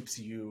mentioned, it keeps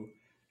you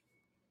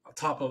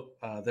top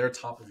of they're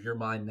top of your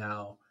mind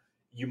now.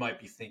 You might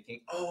be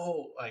thinking,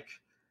 oh, like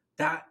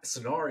that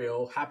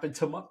scenario happened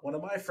to one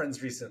of my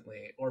friends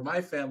recently, or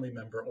my family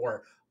member,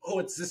 or oh,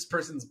 it's this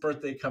person's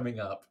birthday coming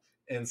up,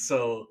 and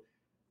so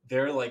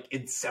they're like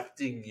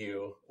incepting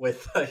you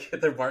with like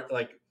their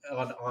like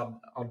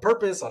on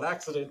purpose, on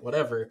accident,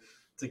 whatever,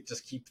 to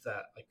just keep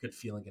that like good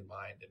feeling in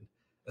mind, and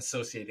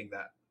associating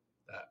that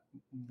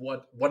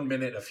 1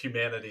 minute of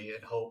humanity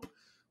and hope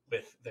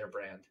with their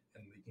brand,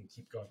 and you can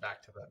keep going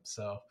back to them.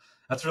 So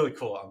that's really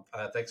cool.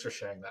 Thanks for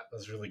sharing that. That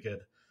was really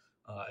good.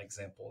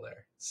 example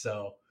there.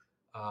 So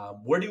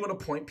where do you want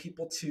to point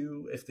people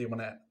to if they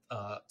want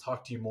to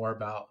talk to you more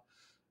about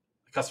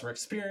customer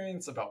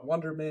experience, about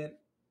Wonderment,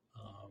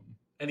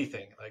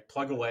 anything? Like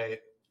plug away.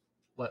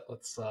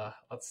 Let's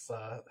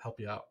help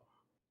you out.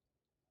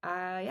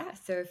 Yeah,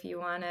 so if you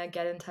want to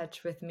get in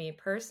touch with me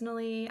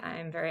personally,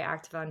 I'm very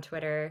active on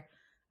Twitter.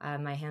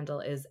 My handle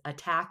is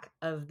Attack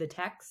of the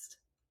Text.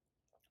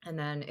 And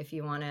then if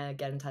you want to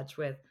get in touch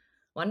with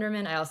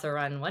Wonderment, I also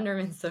run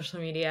Wonderment social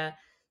media.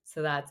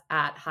 So that's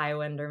at Hi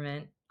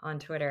Wonderment on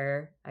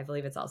Twitter. I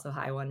believe it's also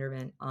Hi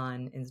Wonderment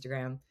on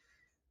Instagram.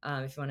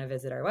 If you want to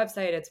visit our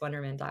website, it's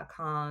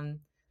wonderment.com.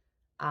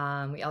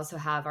 We also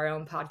have our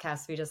own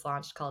podcast we just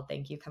launched called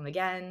Thank You Come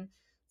Again.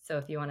 So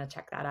if you want to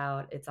check that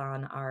out, it's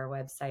on our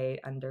website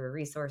under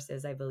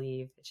resources, I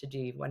believe. It should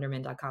be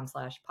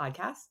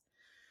wonderment.com/podcast.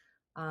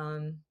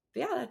 But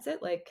yeah, that's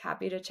it. Like,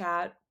 happy to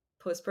chat,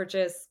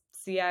 post-purchase,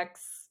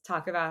 CX,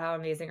 talk about how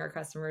amazing our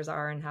customers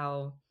are and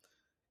how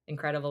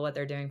incredible what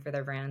they're doing for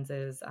their brands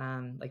is.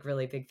 Like,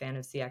 really big fan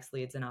of CX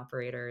leads and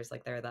operators.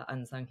 Like, they're the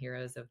unsung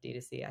heroes of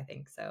D2C, I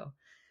think. So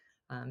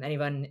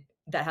anyone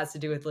that has to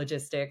do with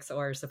logistics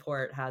or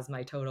support has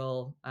my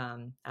total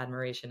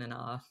admiration and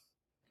awe.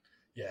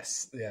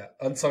 Yes, yeah,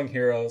 unsung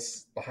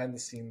heroes, behind the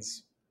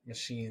scenes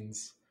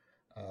machines.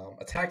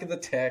 Attack of the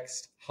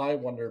Text, Hi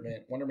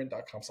Wonderment,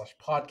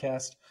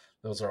 wonderment.com/podcast.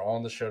 Those are all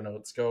in the show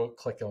notes. Go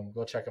click them,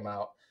 go check them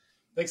out.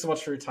 Thanks so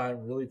much for your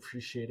time. Really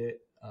appreciate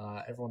it.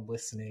 Everyone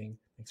listening,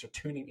 thanks for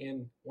tuning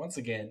in once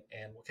again,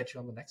 and we'll catch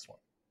you on the next one.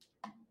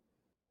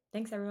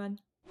 Thanks, everyone.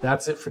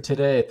 That's it for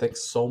today.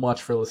 Thanks so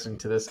much for listening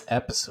to this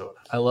episode.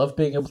 I love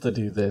being able to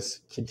do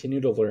this,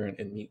 continue to learn,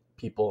 and meet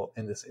people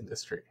in this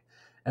industry.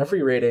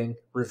 Every rating,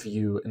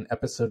 review, and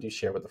episode you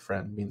share with a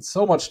friend means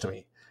so much to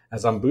me,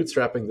 as I'm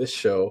bootstrapping this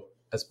show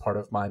as part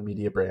of my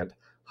media brand,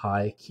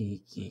 High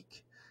Key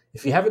Geek.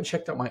 If you haven't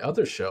checked out my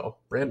other show,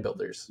 Brand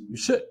Builders, you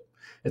should.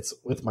 It's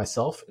with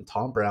myself and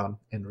Tom Brown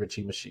and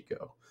Richie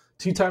Machiko.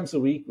 2 times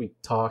a week, we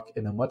talk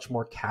in a much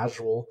more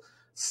casual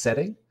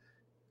setting,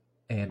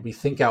 and we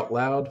think out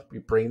loud, we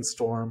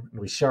brainstorm,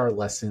 and we share our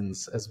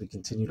lessons as we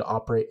continue to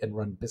operate and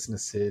run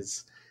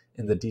businesses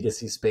in the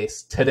D2C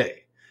space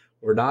today.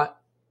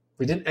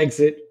 We didn't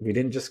exit, we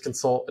didn't just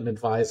consult and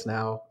advise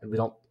now, and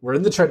we're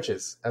in the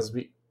trenches as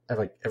we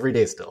like every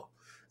day still.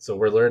 So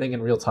we're learning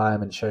in real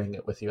time and sharing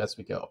it with you as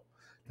we go.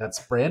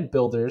 That's Brand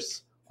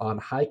Builders on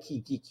High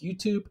Key Geek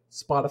YouTube,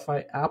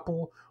 Spotify,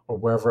 Apple, or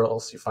wherever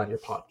else you find your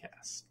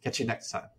podcasts. Catch you next time.